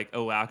that I'm like,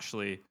 oh,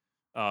 actually,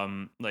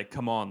 like,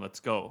 come on, let's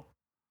go.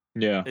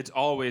 Yeah. It's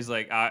always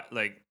like,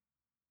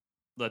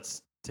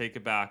 let's take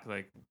it back.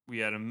 Like, we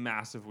had a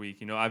massive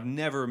week. I've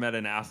never met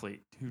an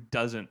athlete who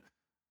doesn't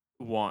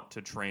want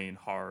to train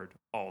hard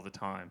all the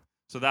time.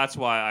 So that's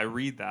why I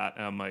read that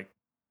and I'm like,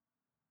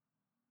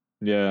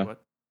 yeah.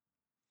 What?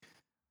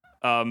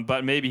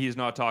 But maybe he's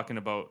not talking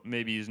about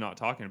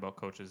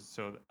coaches.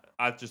 So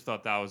I just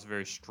thought that was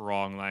very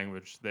strong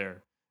language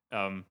there.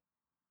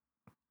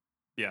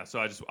 Yeah. So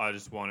I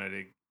just wanted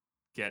to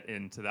get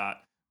into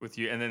that with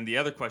you. And then the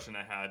other question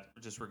I had,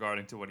 just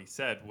regarding to what he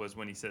said, was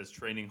when he says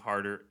training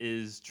harder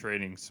is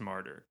training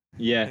smarter.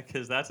 Yeah.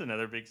 Because that's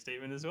another big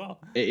statement as well.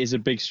 It is a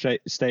big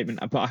statement,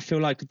 but I feel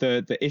like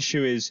the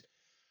issue is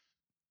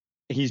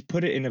he's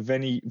put it in a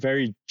very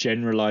very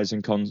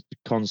generalizing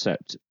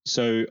concept.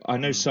 So I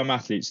know some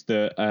athletes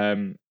that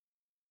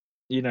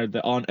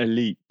that aren't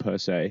elite per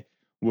se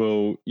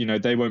will,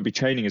 they won't be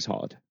training as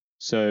hard.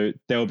 So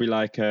they'll be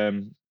like,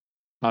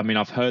 I mean,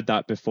 I've heard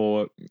that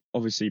before,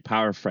 obviously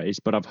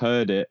paraphrased, but I've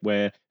heard it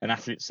where an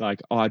athlete's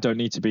like, oh, I don't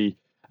need to be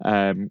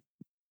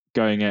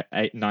going at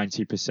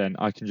 90%.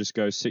 I can just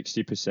go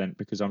 60%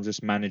 because I'm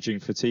just managing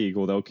fatigue.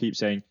 Or they'll keep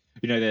saying,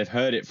 they've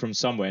heard it from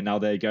somewhere. Now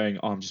they're going,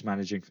 oh, I'm just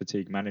managing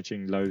fatigue,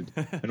 managing load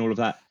and all of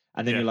that.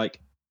 And then you're like,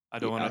 I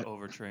don't want to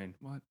overtrain.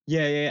 What?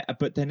 Yeah.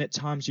 But then at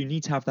times you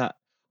need to have that.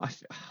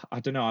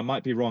 I don't know. I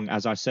might be wrong.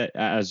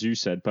 As you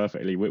said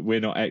perfectly, we're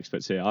not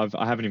experts here. I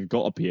haven't even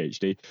got a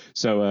PhD,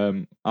 so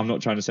I'm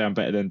not trying to say I'm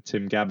better than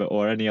Tim Gabbett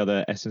or any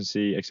other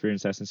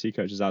experienced S&C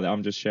coaches out there.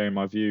 I'm just sharing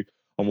my view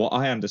on what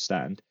I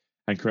understand.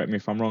 And correct me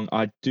if I'm wrong.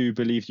 I do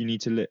believe you need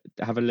to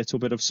have a little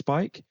bit of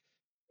spike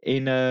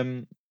in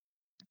in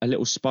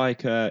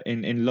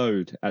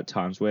load at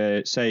times,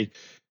 where say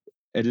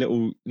a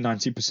little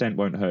 90%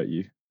 won't hurt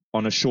you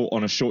on a short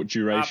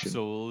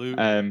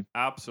duration.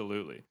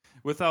 Absolutely.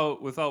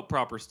 Without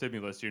proper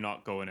stimulus, you're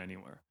not going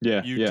anywhere.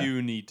 Yeah, you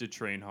do need to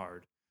train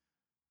hard.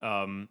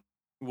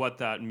 What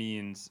that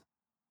means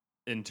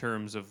in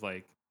terms of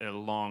like a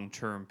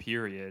long-term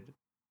period,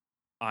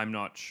 I'm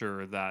not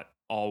sure that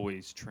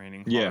always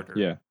training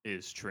harder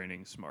is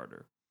training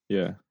smarter.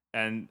 Yeah.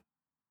 And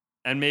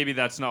maybe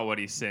that's not what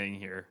he's saying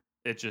here.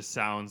 It just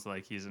sounds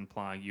like he's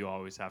implying you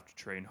always have to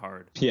train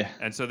hard. Yeah.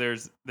 And so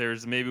there's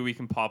maybe we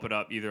can pop it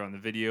up either on the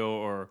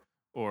video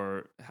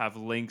or have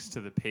links to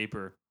the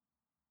paper.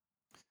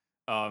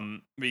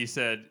 But he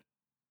said,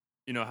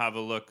 have a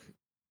look.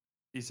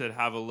 He said,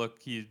 have a look.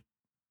 He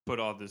put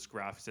all this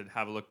graph. He said,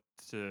 have a look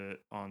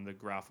on the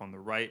graph on the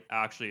right.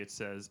 Actually, it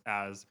says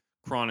as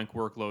chronic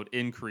workload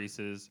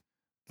increases,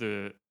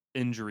 the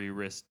injury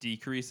risk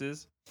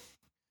decreases.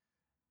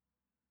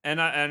 And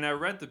I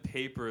read the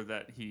paper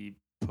that he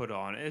put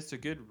on. It's a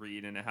good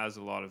read and it has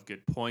a lot of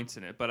good points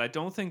in it, but I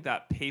don't think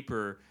that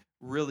paper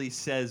really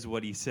says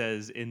what he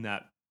says in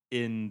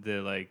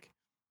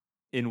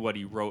what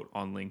he wrote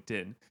on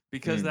LinkedIn,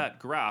 because that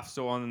graph.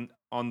 So on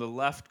the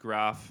left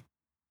graph,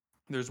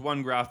 there's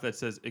one graph that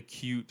says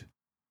acute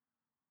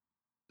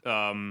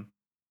to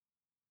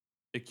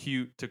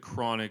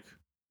chronic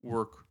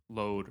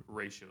workload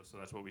ratio. So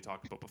that's what we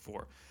talked about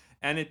before.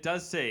 And it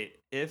does say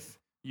if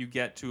you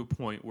get to a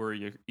point where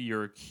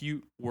your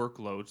acute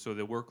workload, so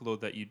the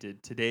workload that you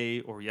did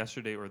today or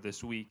yesterday or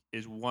this week,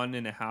 is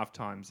 1.5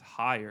 times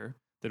higher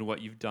than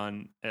what you've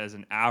done as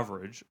an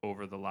average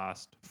over the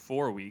last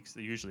 4 weeks.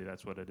 Usually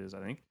that's what it is, I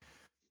think.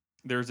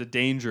 There's a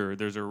danger,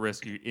 there's a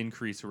risk, you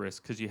increase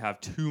risk because you have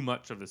too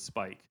much of a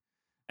spike.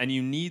 And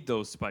you need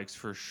those spikes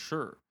for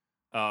sure.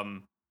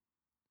 But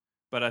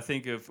I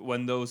think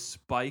when those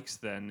spikes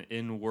then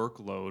in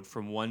workload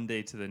from one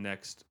day to the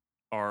next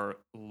are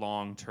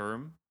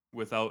long-term,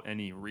 without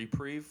any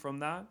reprieve from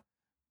that,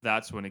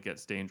 that's when it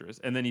gets dangerous.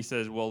 And then he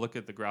says, well, look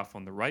at the graph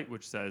on the right,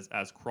 which says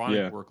as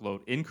chronic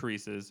workload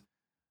increases,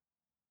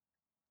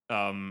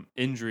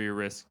 injury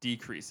risk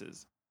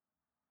decreases.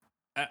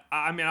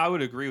 I mean, I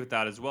would agree with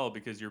that as well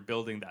because you're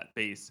building that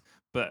base.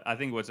 But I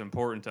think what's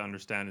important to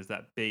understand is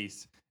that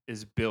base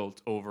is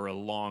built over a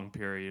long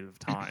period of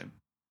time.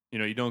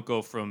 You don't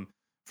go from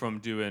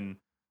doing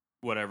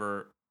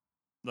whatever,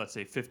 let's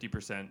say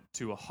 50%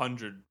 to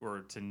 100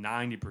 or to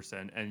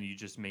 90%, and you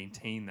just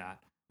maintain that,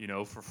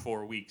 for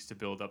 4 weeks to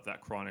build up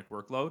that chronic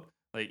workload.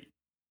 Like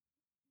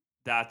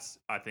that's,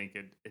 I think,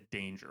 a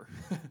danger.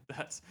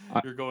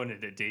 You're going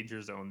into a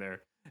danger zone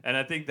there. And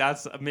I think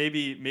that's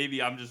maybe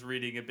I'm just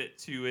reading a bit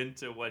too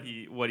into what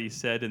he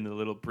said in the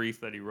little brief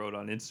that he wrote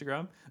on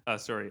Instagram.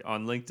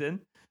 On LinkedIn.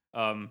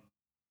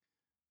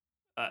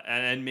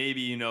 And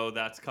maybe,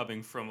 that's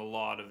coming from a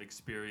lot of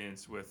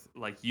experience with,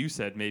 like you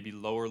said, maybe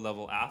lower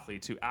level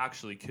athletes who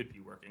actually could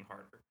be working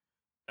harder.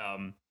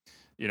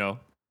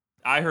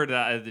 I heard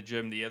that at the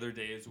gym the other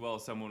day as well.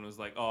 Someone was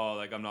like, oh,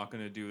 like I'm not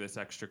going to do this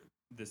extra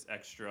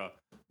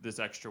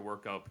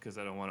workout because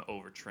I don't want to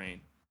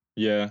overtrain.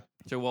 Yeah.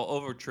 So,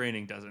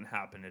 overtraining doesn't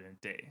happen in a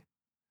day.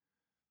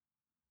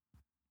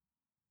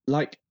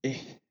 Like,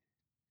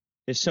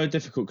 it's so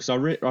difficult because I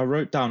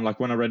wrote down,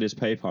 like when I read his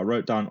paper, I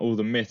wrote down all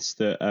the myths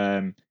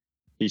that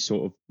he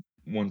sort of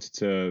wanted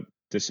to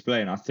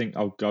display, and I think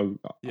I'll go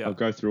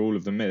through all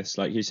of the myths.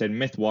 Like he said,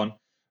 myth 1,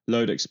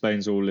 load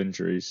explains all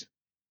injuries.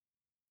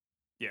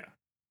 Yeah.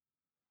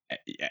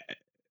 Yeah.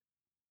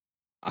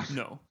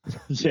 No.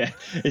 Yeah,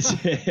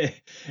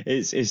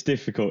 it's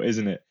difficult,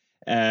 isn't it?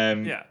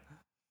 Yeah.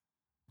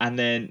 And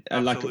then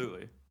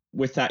absolutely. Like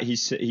with that,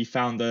 he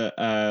found that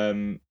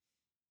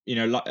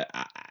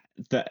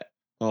that.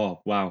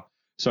 Oh wow.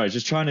 Sorry,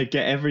 just trying to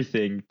get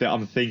everything that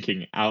I'm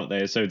thinking out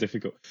there is so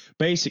difficult.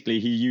 Basically,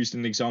 he used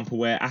an example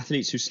where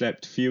athletes who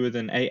slept fewer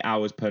than 8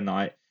 hours per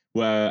night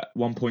were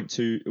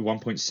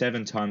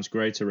 1.7 times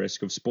greater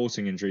risk of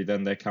sporting injury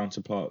than their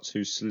counterparts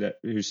who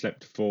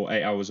slept for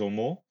 8 hours or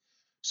more.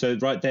 So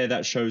right there,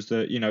 that shows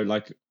that,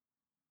 like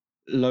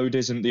load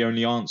isn't the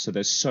only answer.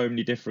 There's so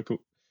many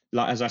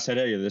like as I said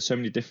earlier, there's so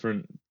many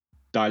different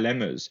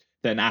dilemmas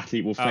that an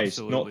athlete will face,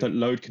 not that Absolutely.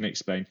 load can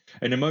explain.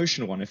 An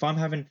emotional one. If I'm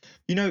having,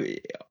 you know,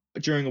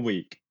 during a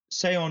week,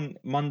 say on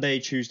Monday,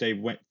 Tuesday,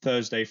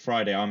 Thursday,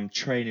 Friday, I'm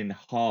training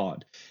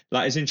hard,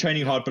 like as in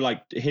training Yeah. hard, but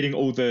like hitting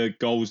all the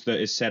goals that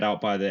is set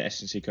out by the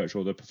S&C coach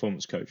or the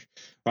performance coach,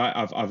 right?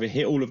 I've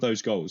hit all of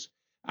those goals,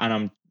 and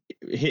I'm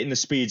hitting the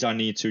speeds I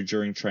need to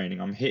during training.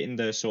 I'm hitting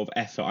the sort of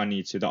effort I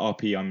need to, the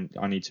RP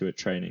I need to at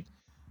training.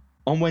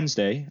 On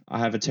Wednesday, I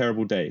have a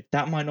terrible day.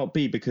 That might not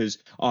be because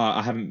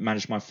I haven't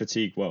managed my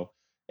fatigue well.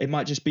 It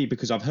might just be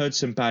because I've heard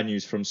some bad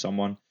news from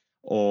someone,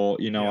 or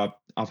Yeah.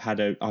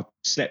 I've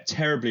slept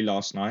terribly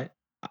last night.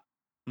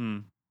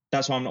 Mm.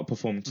 That's why I'm not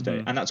performing today,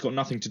 Mm-hmm. and that's got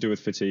nothing to do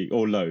with fatigue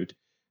or load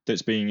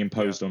that's being Yeah.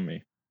 imposed on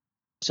me.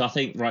 So I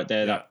think right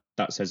there Yeah.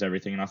 that says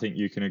everything, and I think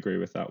you can agree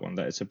with that one,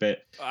 that it's a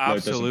bit load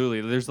doesn't.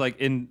 Absolutely.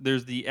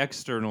 There's the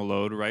external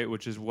load, right,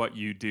 which is what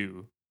you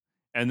do.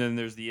 And then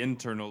there's the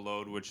internal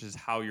load, which is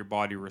how your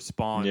body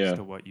responds Yeah,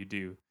 to what you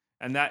do.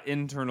 And that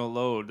internal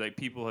load, like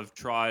people have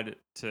tried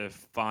to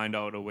find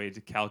out a way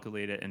to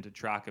calculate it and to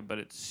track it, but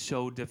it's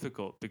so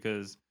difficult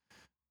because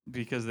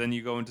then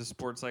you go into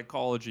sports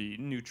psychology,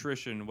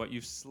 nutrition, what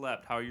you've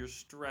slept, how your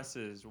stress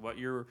is, what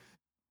your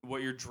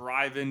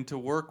drive into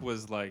work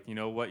was like,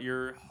 what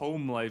your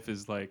home life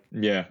is like.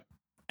 yeah,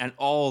 And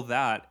all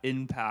that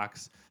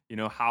impacts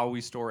how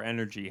we store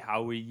energy,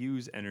 how we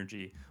use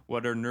energy,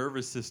 what our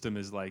nervous system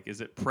is like. Is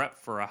it prep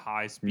for a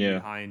high speed, yeah.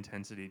 high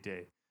intensity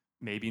day?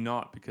 Maybe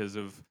not, because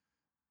of,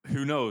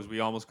 who knows, we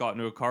almost got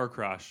into a car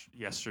crash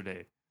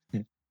yesterday.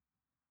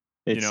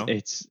 It's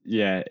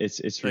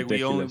Like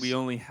ridiculous. we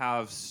only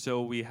have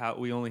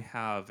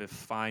a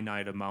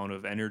finite amount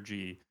of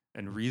energy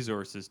and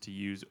resources to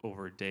use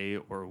over a day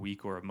or a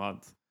week or a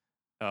month,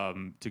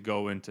 to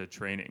go into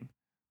training.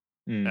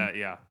 Mm.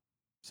 Yeah.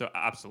 So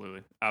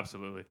absolutely,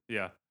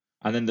 yeah.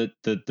 And then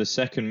the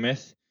second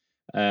myth,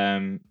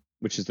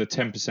 which is the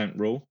 10%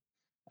 rule,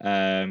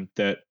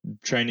 that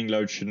training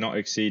load should not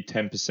exceed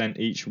 10%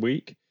 each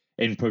week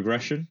in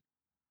progression.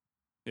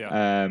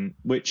 Yeah.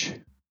 Which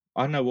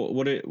I don't know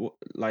what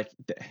like.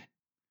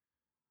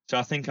 So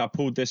I think I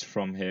pulled this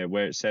from here,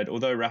 where it said,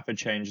 although rapid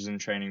changes in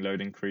training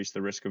load increase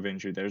the risk of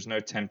injury, there is no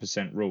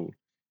 10% rule.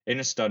 In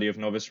a study of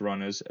novice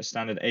runners, a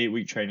standard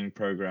 8-week training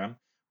program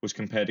was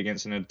compared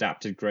against an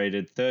adapted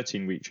graded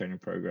 13-week training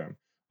program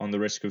on the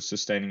risk of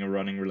sustaining a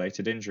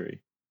running-related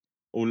injury.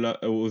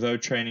 Although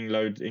training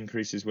load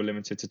increases were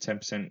limited to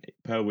 10%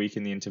 per week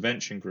in the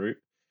intervention group,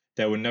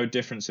 there were no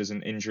differences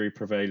in injury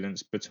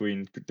prevalence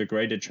between the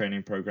graded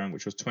training program,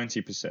 which was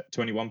 20%,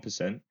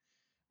 21%,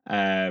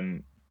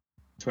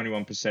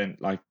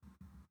 21% like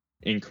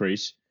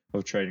increase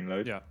of training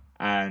load, Yeah.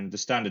 and the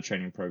standard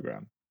training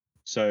program.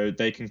 So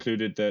they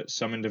concluded that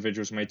some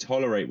individuals may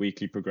tolerate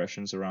weekly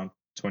progressions around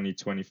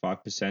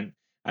 20-25%,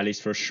 at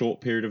least for a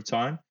short period of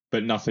time,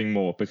 but nothing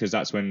more, because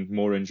that's when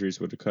more injuries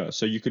would occur.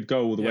 So you could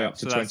go all the way Yeah. up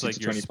to So that's 20 like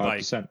to your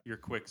spike, 25%. your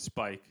quick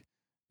spike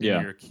in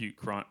Yeah. your acute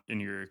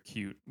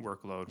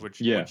workload,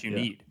 which Yeah. you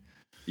need.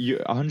 You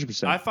I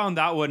 100%. found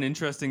that one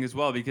interesting as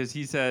well, because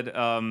he said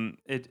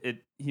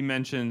he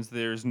mentions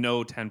there's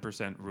no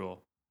 10%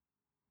 rule.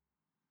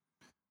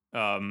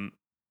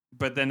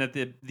 But then at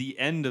the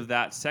end of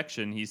that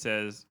section, he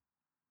says,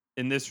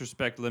 in this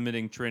respect,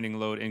 limiting training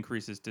load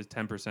increases to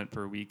 10%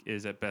 per week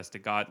is at best a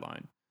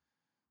guideline.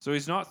 So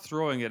he's not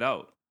throwing it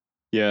out.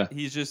 Yeah.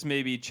 He's just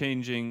maybe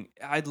changing.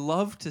 I'd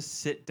love to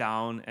sit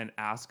down and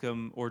ask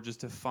him, or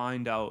just to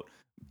find out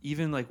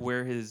even like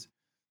where his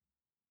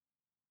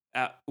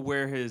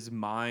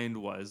mind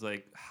was,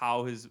 like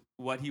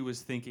what he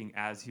was thinking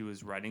as he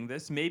was writing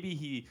this.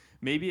 Maybe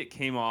it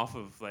came off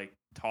of like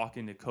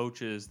talking to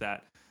coaches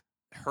that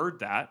heard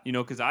that,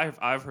 because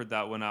I've heard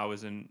that when I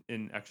was in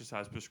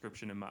exercise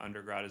prescription in my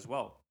undergrad as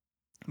well.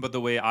 But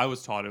the way I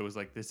was taught it was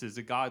like, this is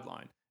a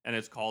guideline, and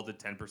it's called the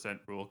 10%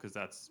 rule because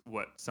that's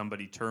what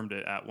somebody termed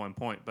it at one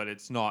point, but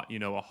it's not,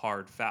 a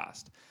hard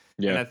fast.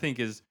 And Yeah. I think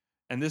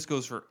and this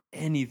goes for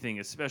anything,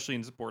 especially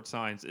in sports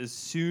science, as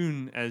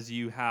soon as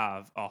you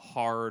have a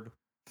hard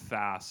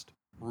fast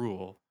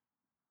rule,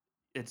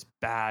 it's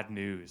bad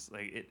news.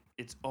 Like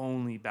it's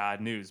only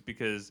bad news,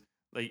 because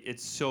like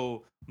it's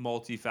so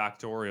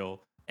multifactorial.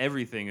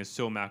 Everything is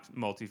so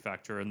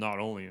multifactorial, not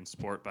only in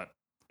sport but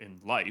in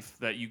life,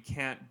 that you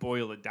can't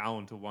boil it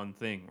down to one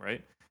thing,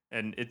 right?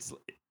 And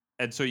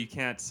so you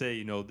can't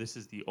say, this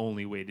is the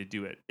only way to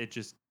do it. It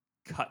just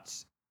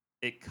cuts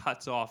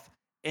off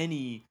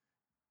any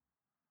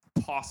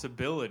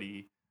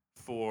possibility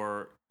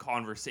for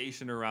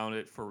conversation around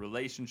it, for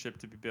relationship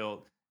to be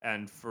built,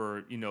 and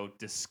for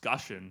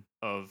discussion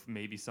of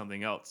maybe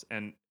something else.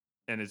 And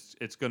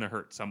it's going to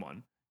hurt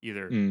someone,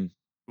 either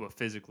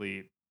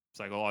physically,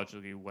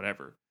 psychologically,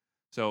 whatever.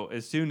 So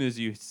as soon as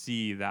you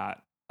see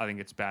that, I think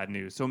it's bad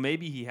news. So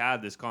maybe he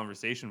had this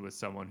conversation with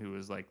someone who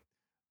was like,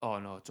 oh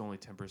no, it's only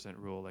 10%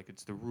 rule, like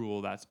it's the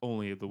rule, that's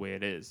only the way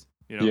it is,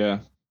 Yeah.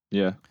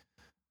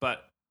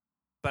 but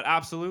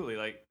absolutely,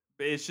 like,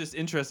 it's just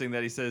interesting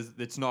that he says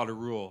it's not a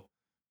rule,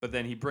 but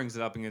then he brings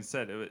it up and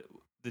said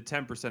the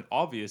 10%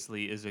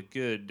 obviously is a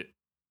good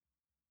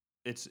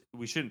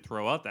we shouldn't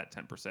throw out that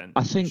 10%.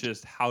 I think It's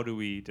just how do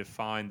we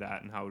define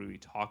that and how do we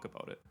talk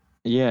about it?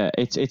 yeah,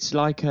 it's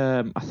like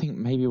I think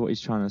maybe what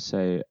he's trying to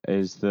say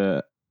is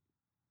that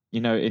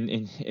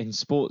in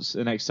sports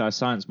and exercise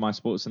science, my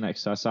sports and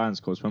exercise science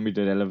course, when we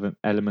did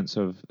elements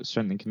of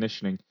strength and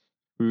conditioning,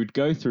 we would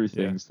go through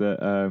things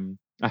that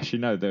actually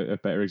no, a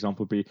better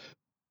example would be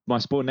my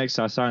sport and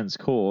exercise science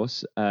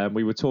course.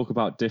 We would talk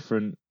about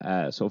different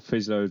sort of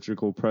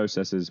physiological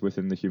processes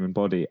within the human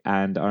body,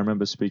 and I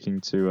remember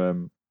speaking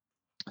to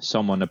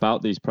someone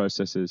about these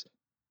processes,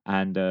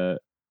 and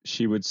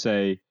she would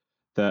say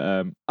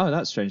that oh,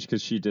 that's strange,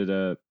 because she did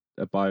a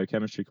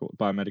biochemistry course,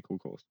 biomedical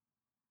course,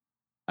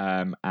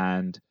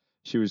 and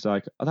she was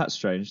like, oh, that's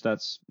strange,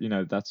 that's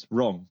that's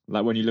wrong,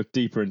 like when you look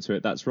deeper into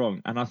it, that's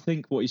wrong. And I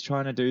think what he's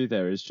trying to do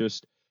there is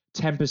just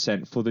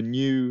 10% for the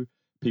new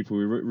people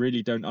who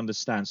really don't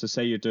understand. So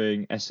say you're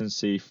doing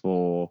S&C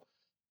for,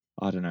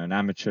 I don't know, an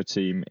amateur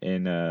team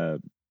in a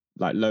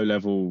like low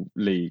level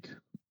league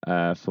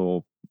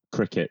for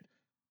cricket,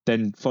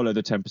 then follow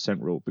the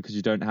 10% rule, because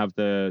you don't have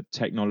the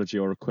technology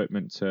or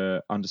equipment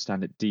to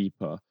understand it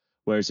deeper.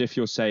 Whereas if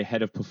you're, say,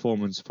 head of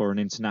performance for an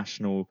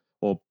international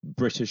or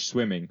British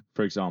swimming,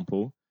 for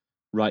example,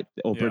 right,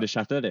 or British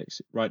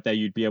athletics, right there,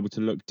 you'd be able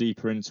to look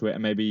deeper into it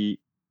and maybe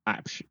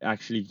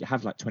actually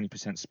have like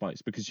 20%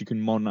 spikes, because you can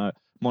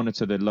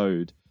monitor the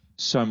load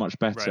so much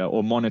better,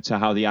 or monitor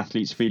how the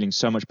athlete's feeling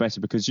so much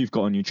better, because you've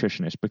got a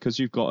nutritionist, because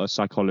you've got a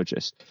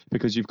psychologist,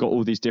 because you've got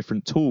all these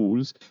different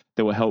tools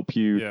that will help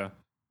you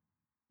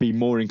be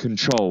more in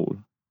control,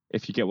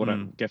 if you get what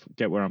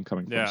get where I'm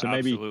coming from. So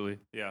maybe absolutely.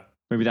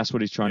 Maybe that's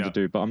what he's trying to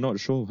do, but I'm not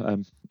sure.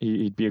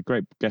 He'd be a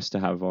great guest to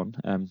have on,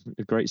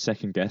 a great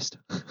second guest.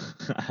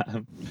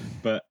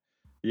 But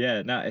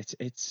yeah, no,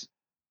 it's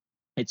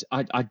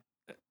I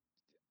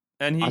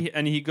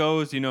and he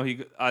goes,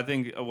 I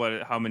think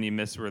how many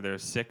myths were there?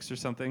 6 or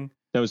something?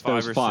 There was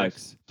five.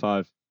 6.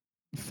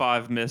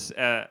 5 myths,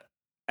 and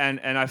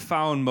I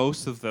found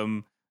most of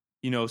them,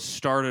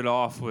 started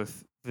off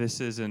with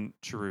this isn't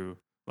true,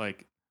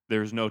 like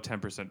there's no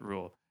 10%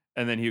 rule.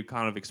 And then he would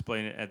kind of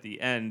explain it at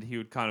the end. He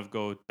would kind of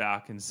go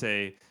back and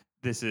say,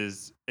 this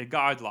is a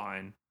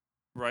guideline,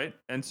 right?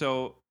 And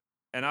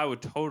I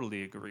would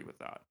totally agree with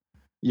that.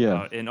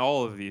 Yeah. In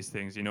all of these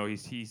things,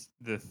 he's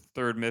the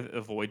third myth: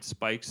 avoid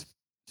spikes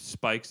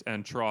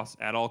and troughs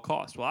at all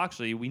costs. Well,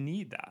 actually, we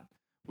need that.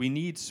 We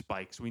need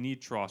spikes. We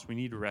need troughs. We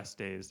need rest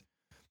days.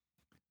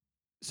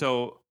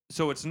 So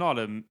it's not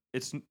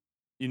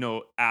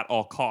at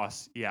all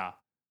costs. Yeah,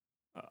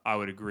 I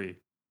would agree.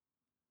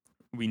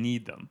 We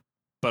need them.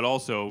 But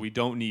also, we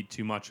don't need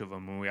too much of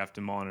them when we have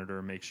to monitor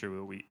and make sure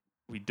that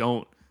we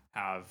don't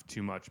have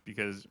too much,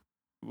 because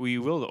we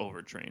will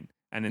overtrain.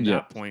 And in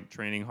that point,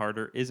 training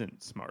harder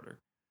isn't smarter.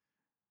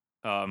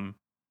 And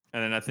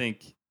then I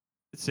think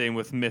same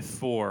with myth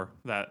 4,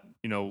 that,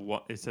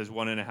 it says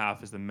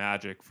 1.5 is the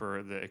magic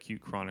for the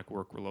acute chronic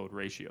workload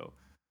ratio.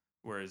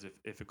 Whereas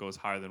if it goes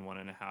higher than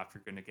 1.5,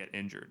 you're going to get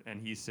injured. And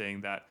he's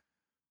saying that,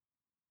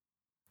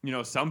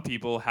 some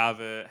people have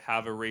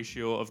a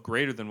ratio of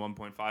greater than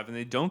 1.5 and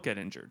they don't get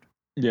injured.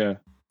 Yeah.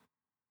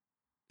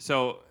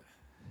 So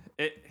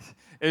it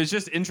was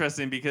just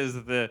interesting, because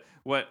the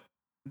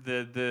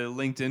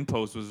LinkedIn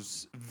post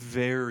was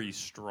very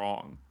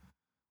strong.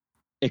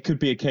 It could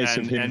be a case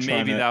of him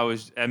maybe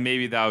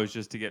that was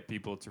just to get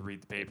people to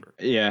read the paper.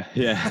 Yeah.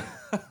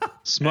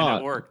 Smart.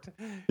 And it worked.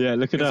 Yeah,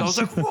 look at us.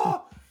 I was like,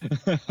 what?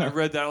 I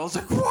read that. I was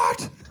like,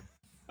 what?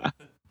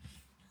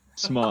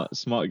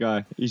 Smart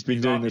guy. He's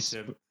been doing this.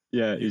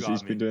 Yeah,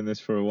 he's been doing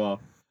this for a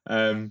while.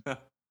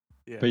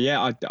 But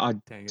yeah, I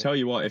tell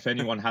you what, if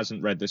anyone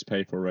hasn't read this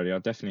paper already, I'll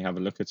definitely have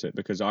a look at it,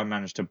 because I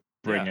managed to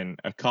bring in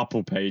a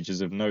couple pages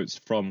of notes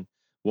from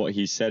what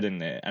he said in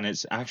there, and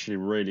it's actually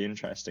really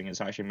interesting. It's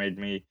actually made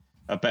me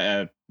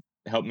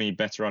help me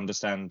better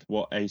understand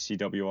what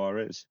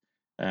ACWR is,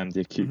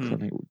 the acute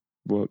chronic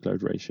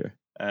workload ratio.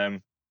 But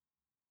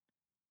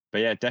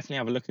yeah, definitely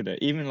have a look at it.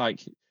 Even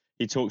like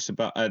he talks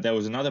about, there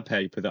was another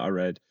paper that I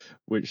read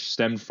which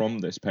stemmed from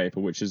this paper,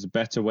 which is a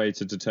better way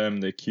to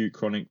determine the acute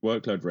chronic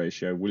workload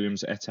ratio,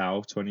 Williams et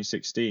al.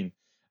 2016.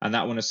 And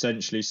that one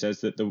essentially says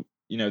that the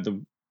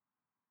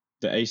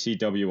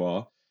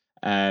ACWR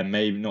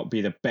may not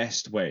be the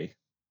best way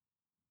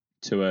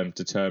to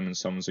determine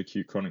someone's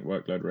acute chronic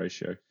workload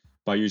ratio,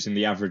 by using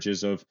the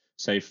averages of,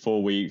 say,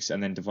 4 weeks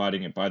and then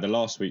dividing it by the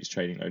last week's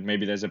training load.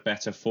 Maybe there's a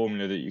better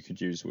formula that you could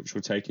use, which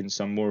will take in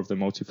some more of the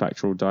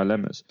multifactorial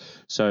dilemmas.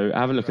 So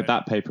have a look at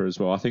that paper as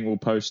well. I think we'll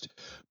post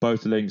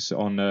both links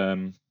on,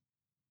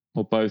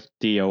 or both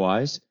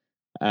DOIs,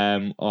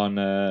 on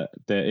the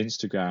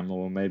Instagram,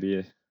 or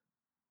maybe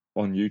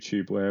on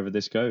YouTube, wherever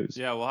this goes.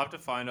 Yeah, we'll have to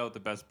find out the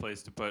best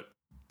place to put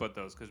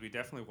those, because we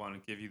definitely want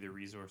to give you the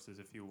resources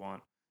if you're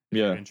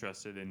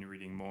interested in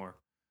reading more.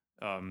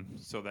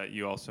 So that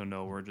you also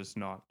know we're just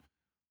not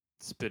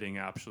spitting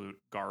absolute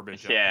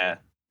garbage. Yeah.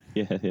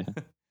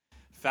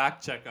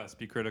 Fact check us,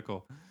 be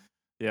critical.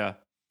 Yeah.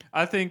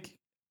 I think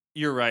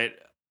you're right.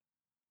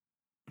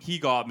 He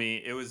got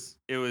me. It was,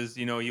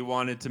 you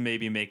wanted to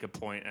maybe make a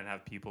point and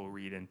have people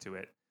read into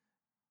it.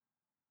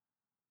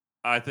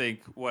 I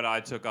think what I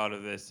took out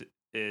of this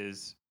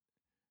is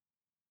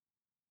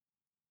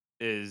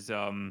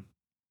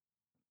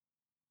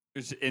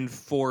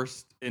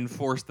enforce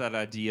that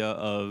idea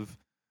of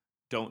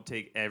don't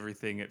take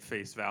everything at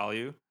face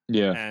value.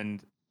 Yeah.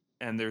 And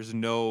there's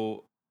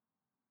no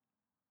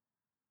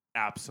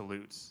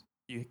absolutes.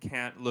 You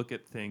can't look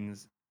at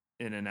things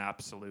in an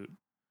absolute.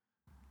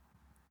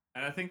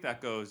 And I think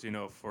that goes,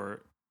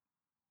 for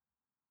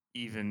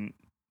even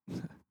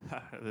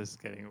this is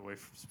getting away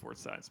from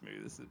sports science. Maybe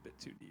this is a bit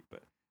too deep,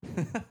 but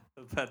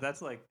but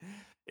that's like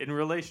in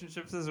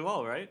relationships as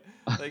well, right?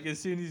 Like as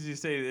soon as you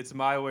say it's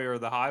my way or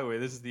the highway,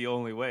 this is the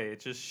only way, it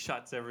just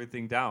shuts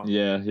everything down.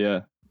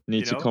 Yeah.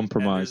 Need to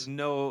compromise. And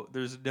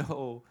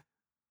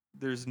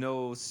there's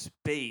no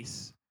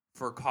space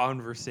for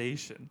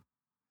conversation.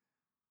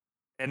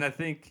 And I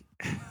think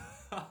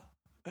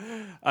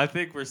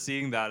we're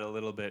seeing that a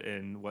little bit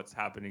in what's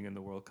happening in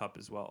the World Cup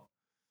as well.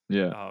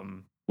 Yeah.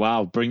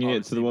 Wow, bringing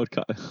it to the World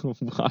Cup.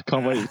 I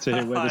can't wait to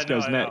hear where this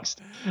goes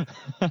next.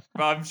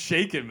 I'm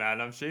shaking, man.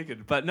 I'm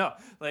shaking. But no,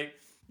 like,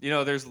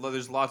 there's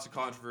lots of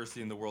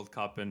controversy in the World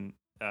Cup and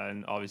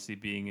obviously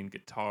being in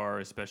guitar,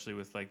 especially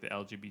with like the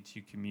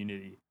LGBT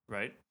community,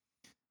 right?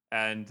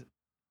 And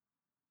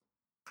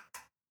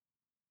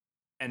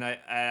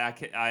I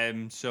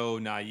am so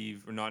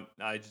naive or not.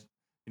 I just,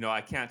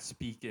 I can't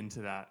speak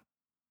into that.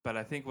 But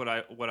I think what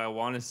I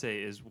want to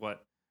say is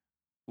what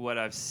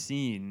I've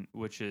seen,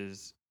 which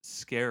is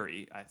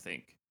scary, I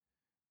think,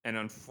 and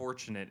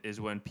unfortunate,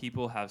 is when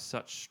people have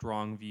such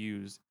strong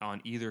views on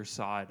either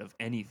side of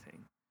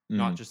anything,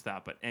 not just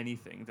that, but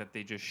anything, that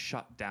they just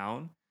shut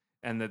down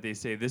and that they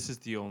say this is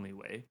the only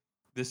way,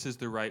 this is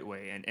the right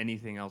way, and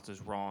anything else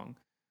is wrong.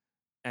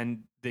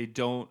 And they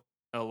don't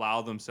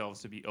allow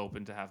themselves to be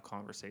open to have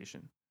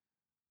conversation,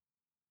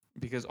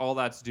 because all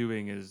that's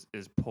doing is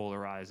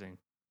polarizing,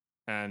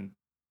 and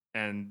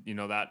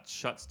that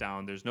shuts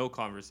down. There's no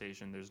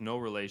conversation, there's no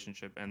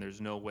relationship, and there's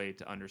no way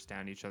to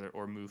understand each other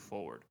or move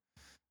forward.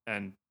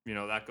 And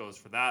that goes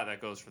for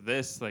that goes for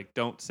this. Like,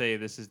 don't say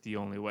this is the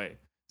only way.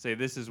 Say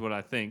this is what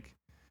I think.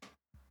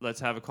 Let's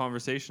have a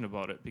conversation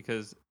about it,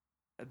 because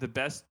the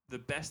best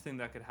thing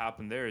that could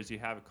happen there is you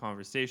have a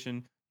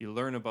conversation, you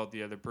learn about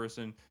the other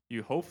person,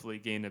 you hopefully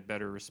gain a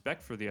better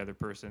respect for the other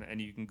person,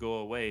 and you can go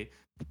away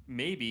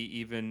maybe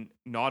even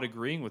not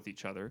agreeing with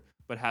each other,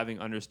 but having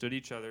understood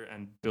each other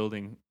and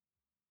building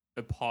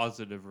a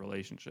positive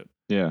relationship.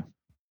 Yeah.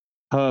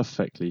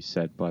 Perfectly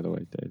said, by the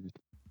way, David.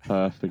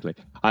 Perfectly.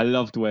 I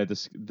loved where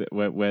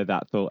where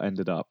that thought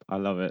ended up. I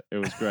love it. It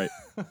was great.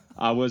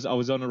 I was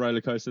on a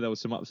roller coaster. There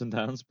was some ups and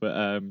downs,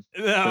 but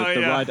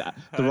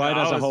the ride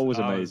as a whole was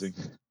amazing.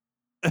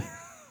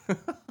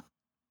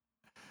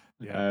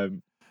 Yeah.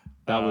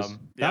 That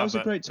was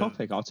a great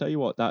topic. I'll tell you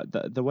what,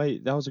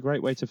 that was a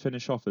great way to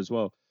finish off as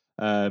well.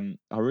 I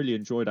really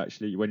enjoyed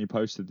actually when you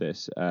posted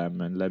this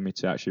and led me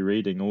to actually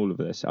reading all of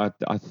this.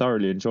 I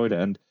thoroughly enjoyed it,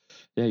 and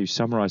yeah, you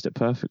summarized it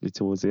perfectly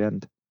towards the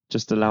end.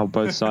 Just allow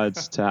both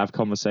sides to have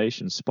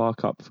conversations,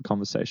 spark up for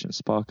conversation,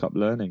 spark up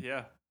learning.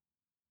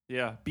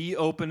 Yeah. Be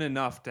open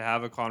enough to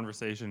have a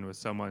conversation with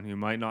someone who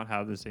might not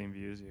have the same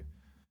view as you.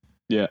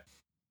 Yeah,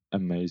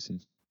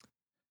 amazing.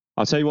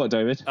 I'll tell you what,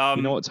 David.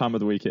 You know what time of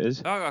the week it is?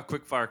 I got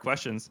quick fire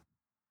questions.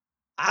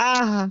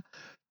 I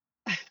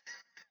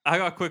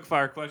got quick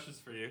fire questions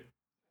for you.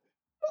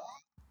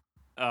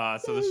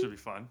 So this should be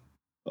fun.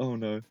 Oh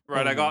no!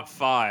 Right, I got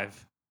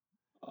 5.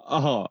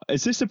 Oh,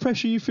 is this the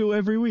pressure you feel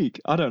every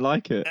week? I don't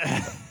like it.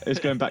 It's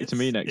going back to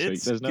me next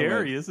week. There's scary, no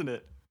way. isn't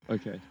it?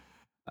 Okay.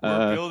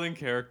 We're building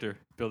character.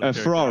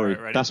 Ferrari.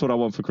 Right, that's what I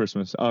want for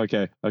Christmas. Oh,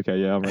 okay.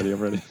 Yeah, I'm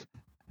ready.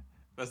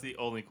 That's the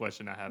only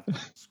question I have.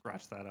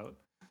 Scratch that out.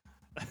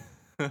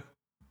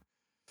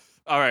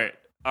 All right.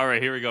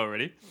 Here we go.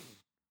 Ready?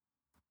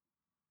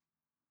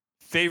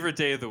 Favorite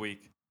day of the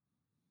week?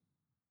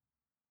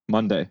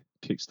 Monday.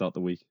 Kickstart the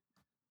week.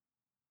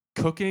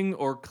 Cooking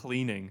or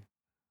cleaning?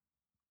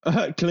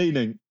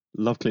 Cleaning.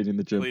 Love cleaning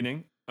the gym.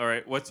 Cleaning. All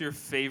right. What's your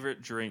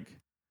favorite drink?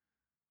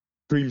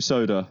 Cream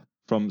soda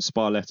from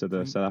Sparletta,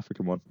 the South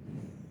African one.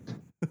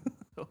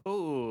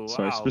 Oh,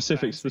 sorry, wow,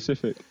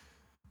 specific.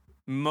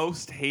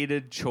 Most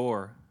hated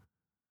chore?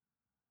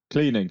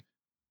 Cleaning.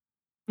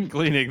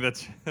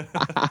 That's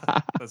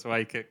that's why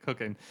you keep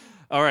cooking.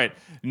 All right.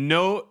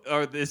 No,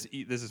 or this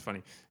is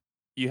funny.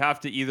 You have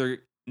to either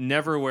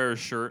never wear a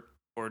shirt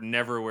or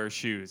never wear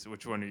shoes.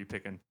 Which one are you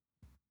picking?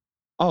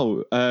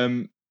 Oh,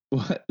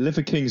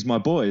 Liver King's my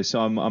boy, so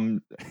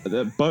I'm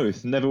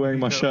both. Never wearing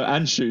my shirt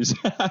and shoes.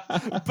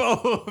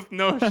 Both.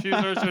 No shoes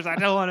or shirts. I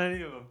don't want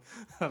any of them.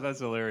 That's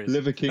hilarious.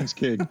 Liver King's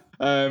king.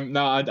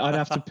 No, I'd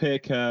have to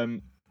pick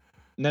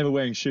never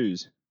wearing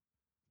shoes.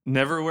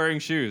 Never wearing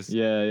shoes.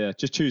 Yeah.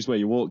 Just choose where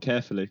you walk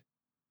carefully.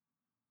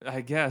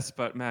 I guess,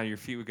 but man, your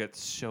feet would get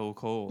so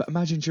cold. But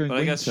imagine during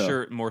winter. I guess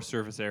shirt, more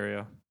surface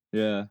area.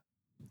 Yeah.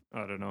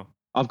 I don't know.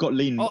 I've got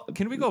lean. Oh,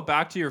 can we go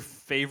back to your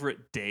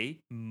favorite day?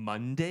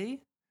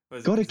 Monday?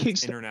 Got a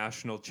kickstart.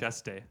 International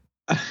Chest Day.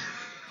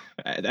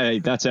 Hey,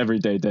 that's every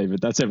day, David.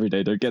 That's every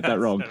day. Don't get that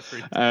wrong.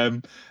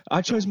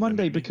 I chose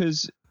Monday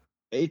because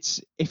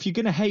it's if you're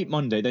gonna hate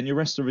Monday, then your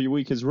rest of your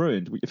week is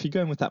ruined. If you're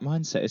going with that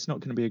mindset, it's not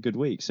going to be a good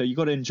week. So you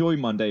got to enjoy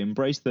Monday,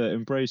 embrace the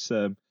start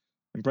of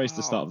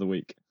Wow. the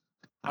week.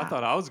 I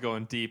thought I was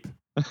going deep.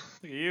 Look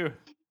at you.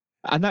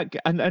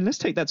 And let's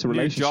take that to New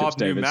relationships, job,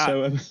 new David. Matt.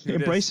 So Who dis?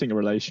 embracing a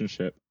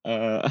relationship,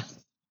 and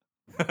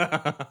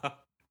I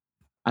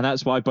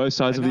that's why both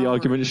sides of know the we're in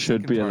argument the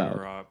should be second part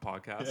allowed. of our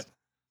podcast.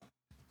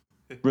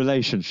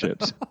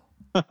 Relationships.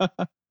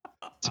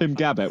 Tim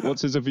Gabbett,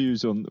 what's his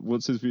views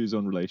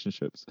on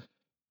relationships?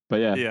 But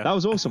yeah, Yeah. that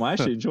was awesome. I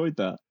actually enjoyed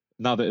that.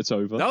 Now that it's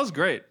over. That was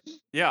great.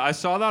 Yeah, I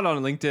saw that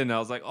on LinkedIn and I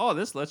was like, oh,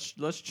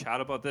 let's chat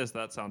about this.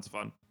 That sounds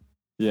fun.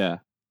 Yeah.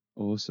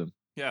 Awesome.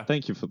 Yeah.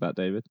 Thank you for that,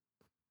 David.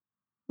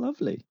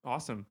 Lovely.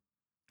 Awesome.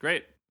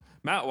 Great.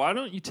 Matt, why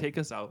don't you take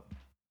us out?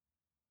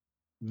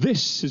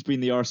 This has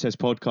been the RSS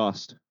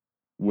podcast.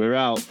 We're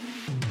out.